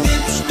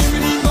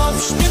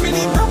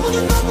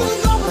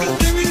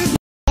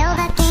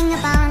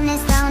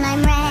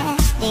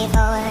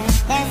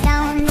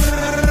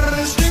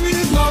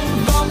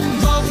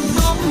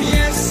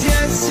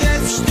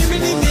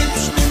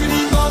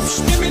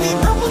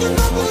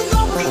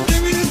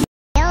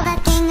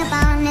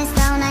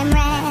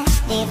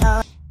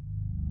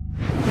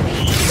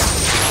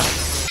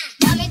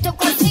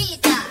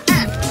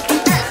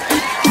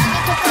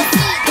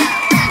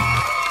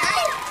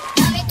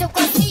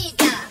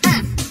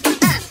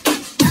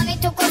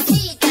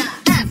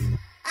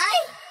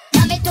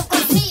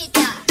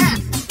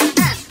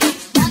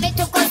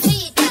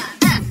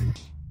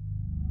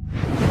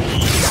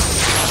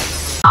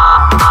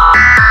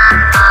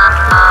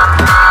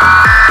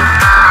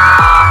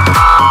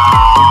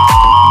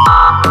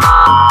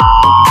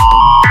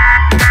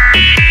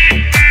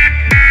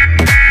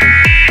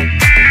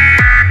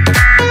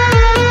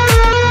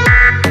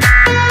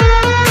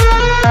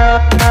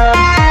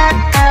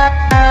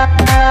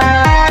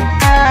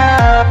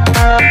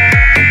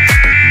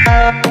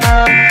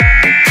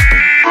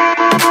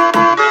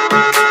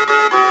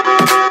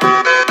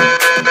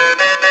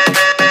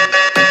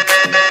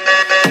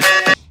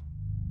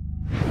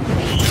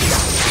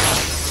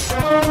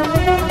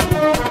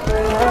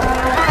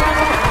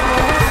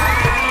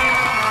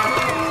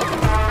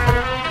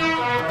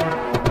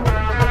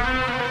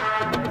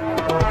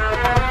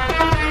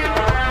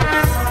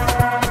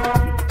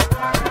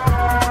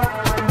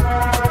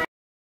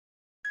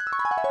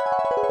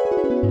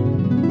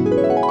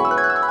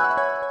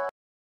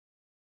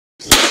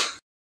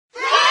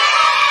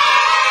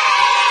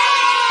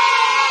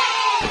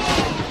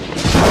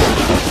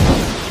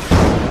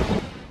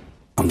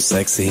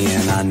 sexy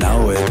and I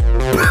know it.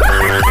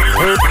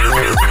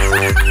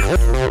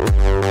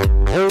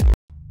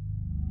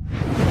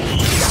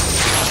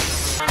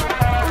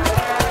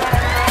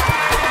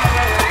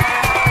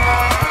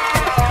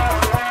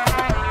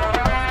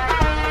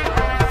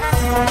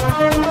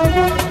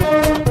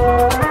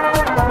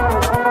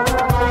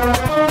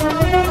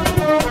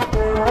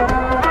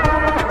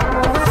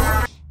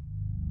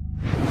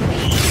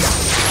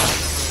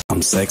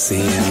 I'm sexy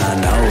and I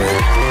know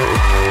it.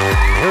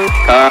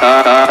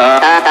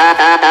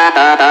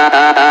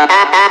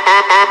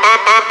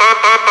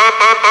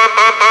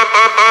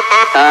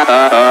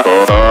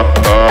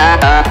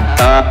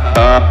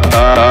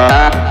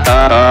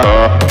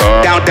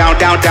 Down, down,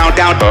 down, down,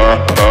 down,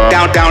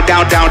 down, down,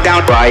 down, down,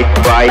 down, right,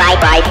 right,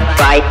 right,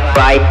 right,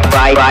 right,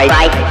 right,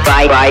 right,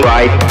 right, right,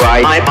 right,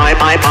 right,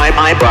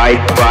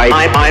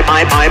 right,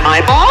 right,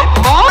 right,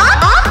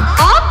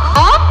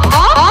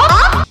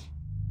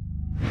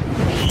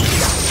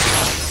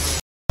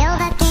 Feel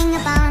the king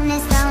upon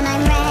his throne,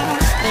 I'm ready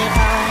for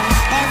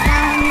there's no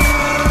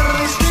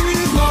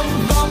Skibidi bop,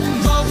 bop,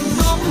 bop,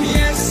 bop.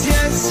 Yes,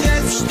 yes,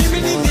 yes.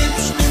 Skibidi dip,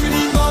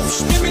 skibidi bop,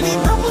 skibidi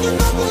bubble,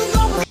 bubble,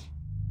 bubble.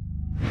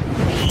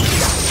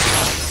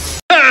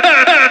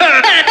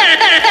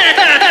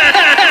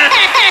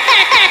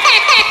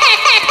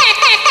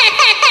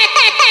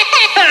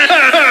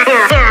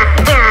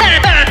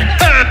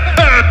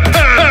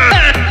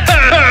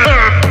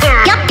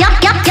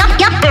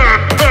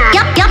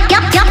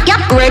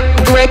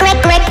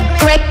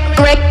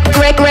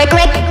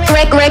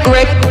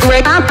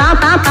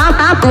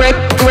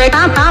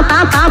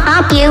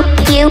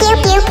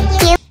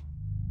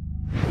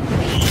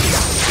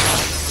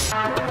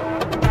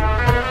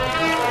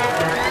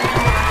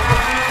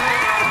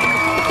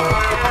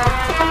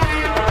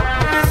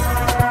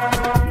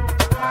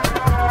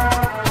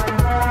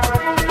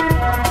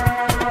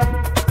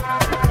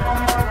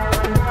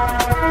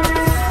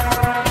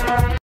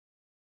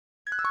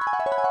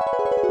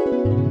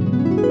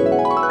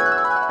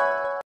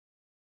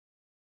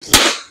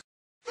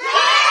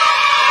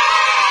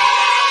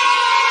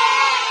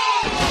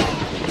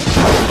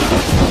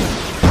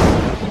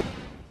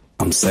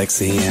 I'm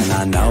sexy and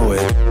I know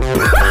it.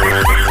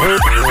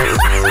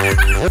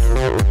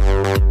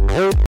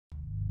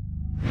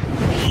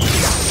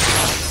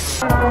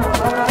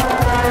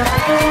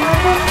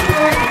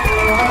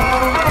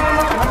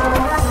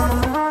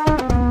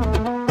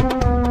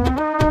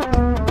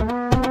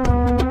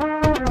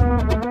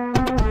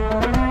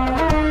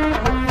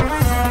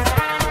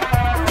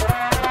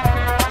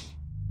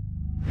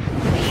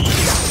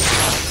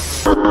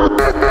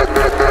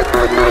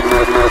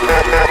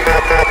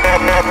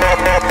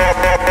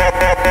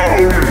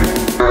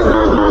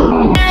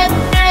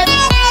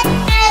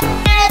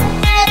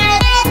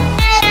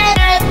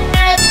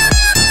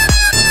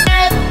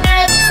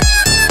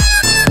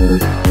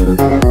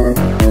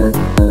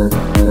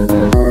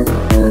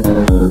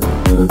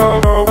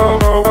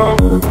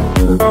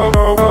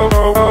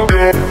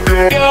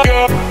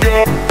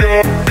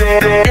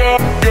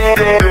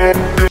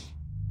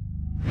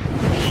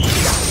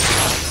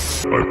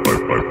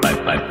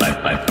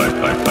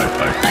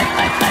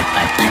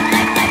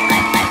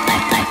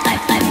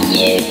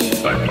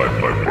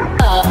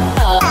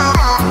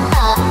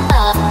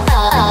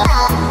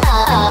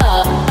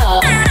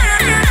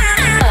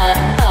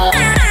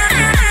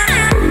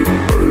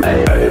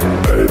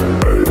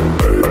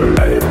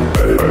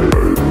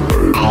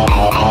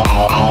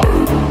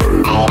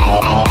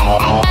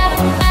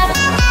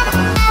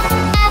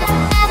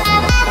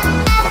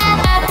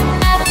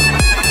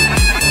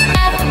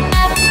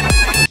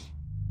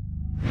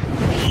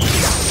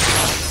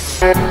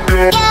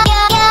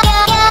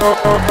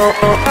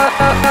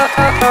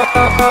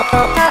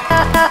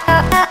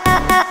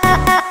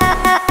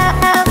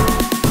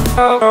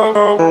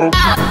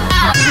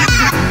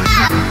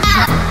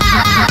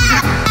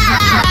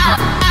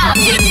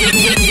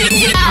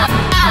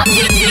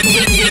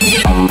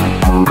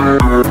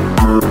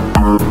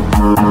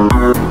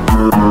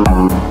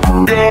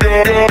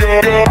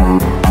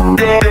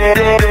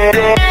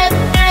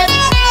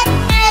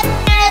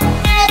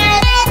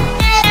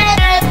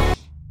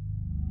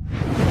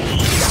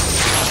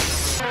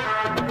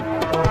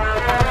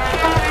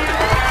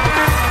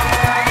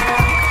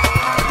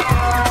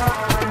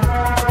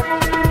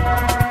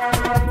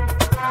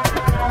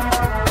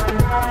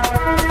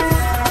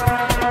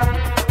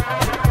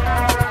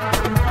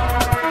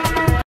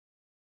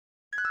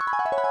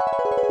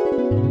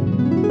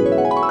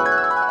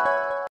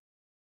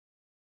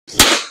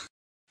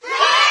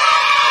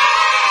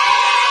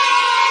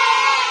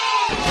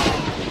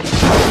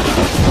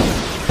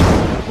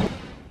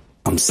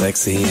 I'm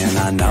sexy and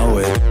I know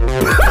it.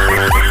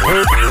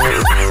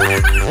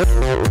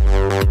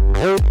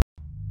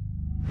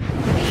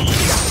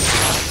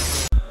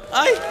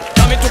 Ay,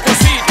 dame tu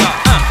cosita,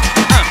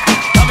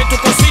 dame tu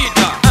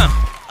cosita,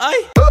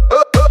 ay.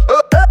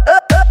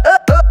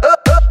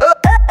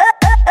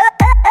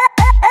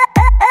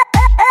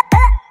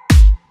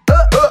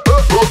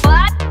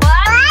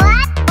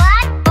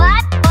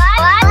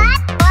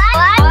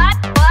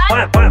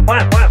 What?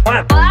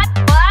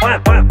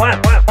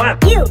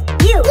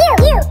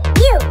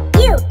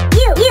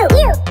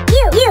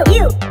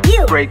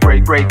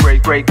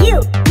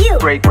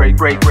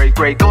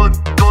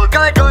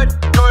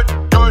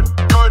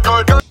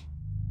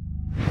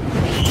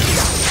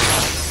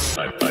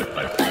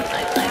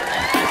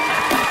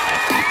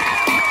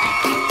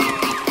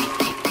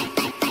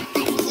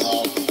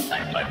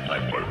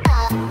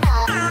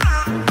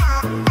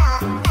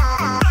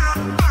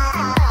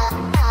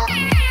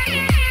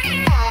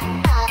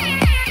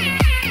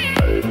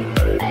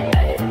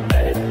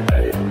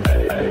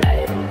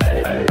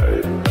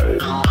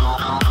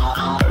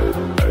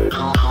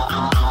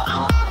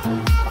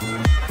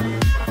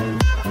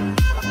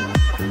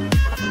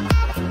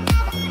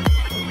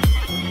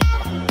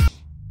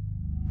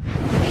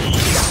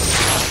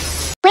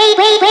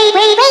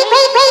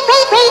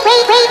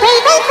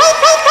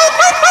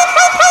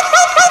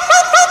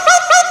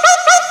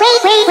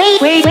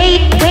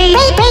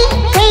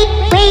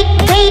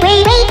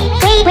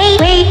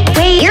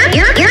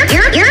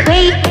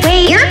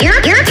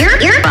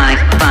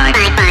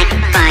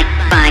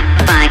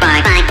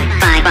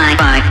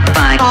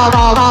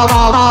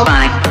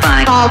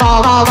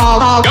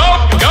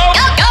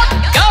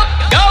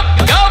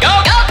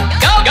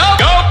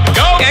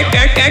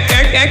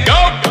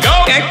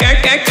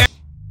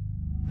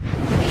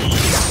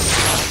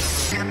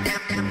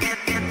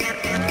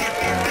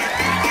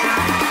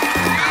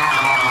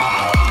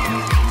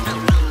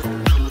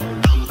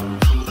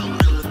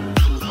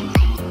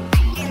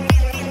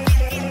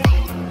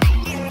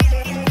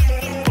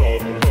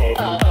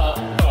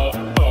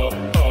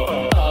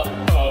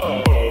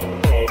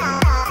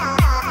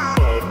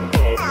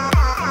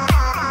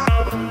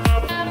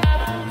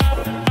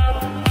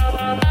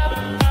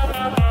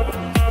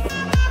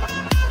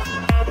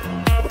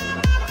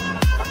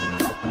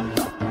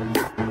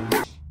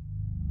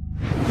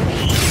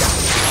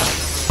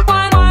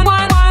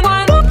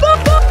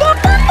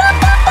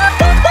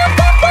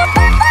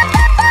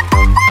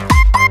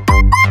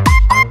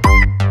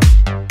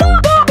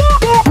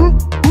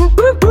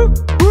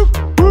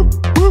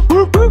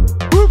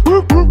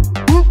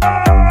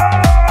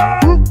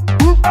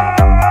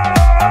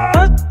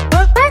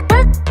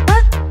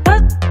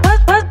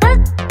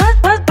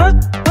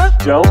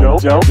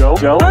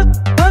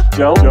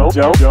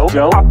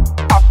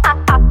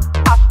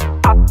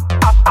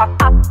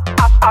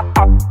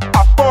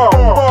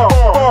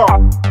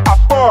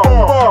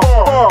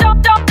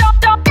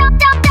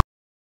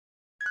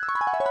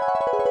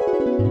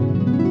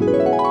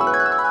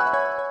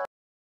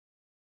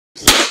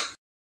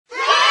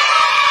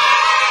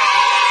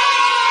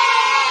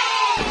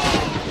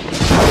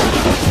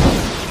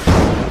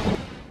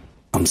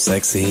 I'm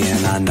sexy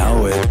and I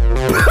know it.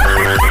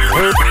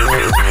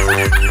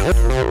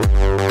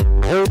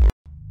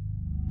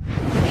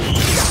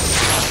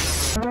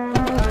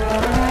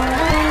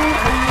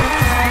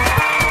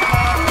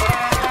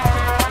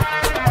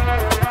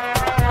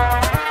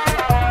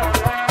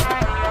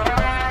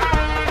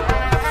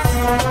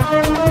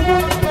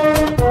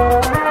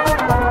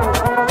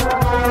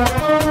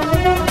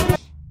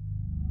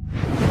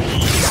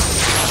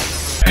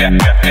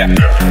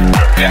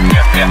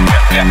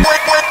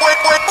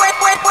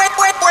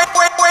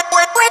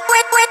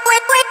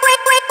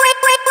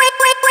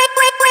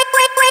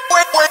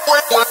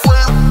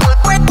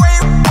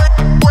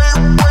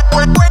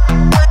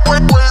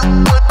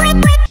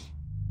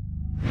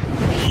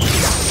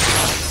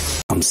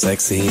 I'm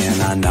sexy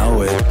and I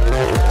know it.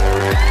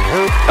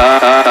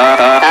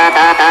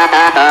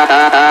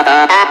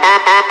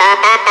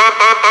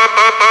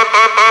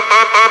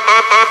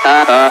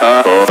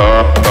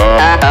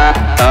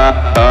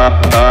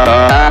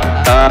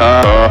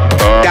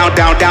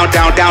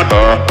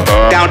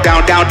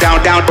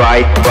 Down,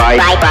 right,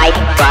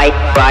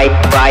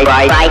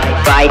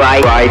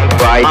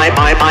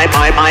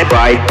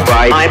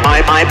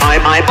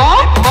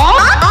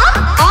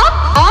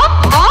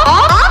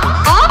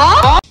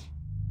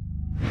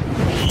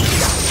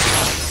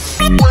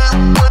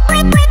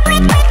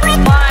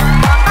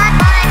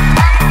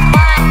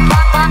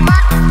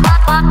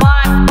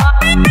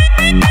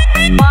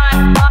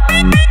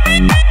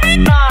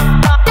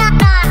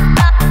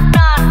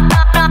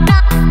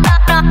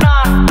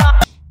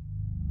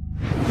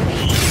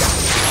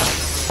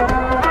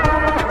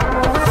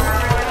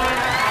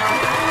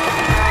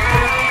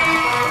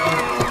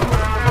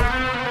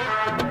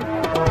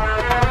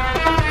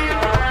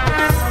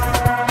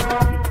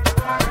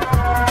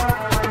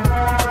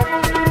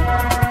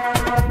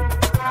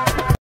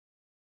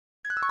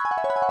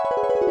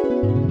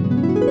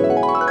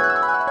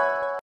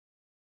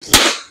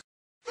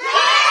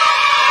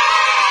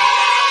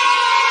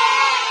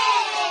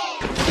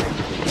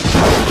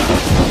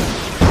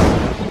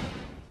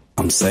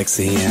 I'm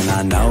sexy and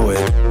I know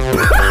it.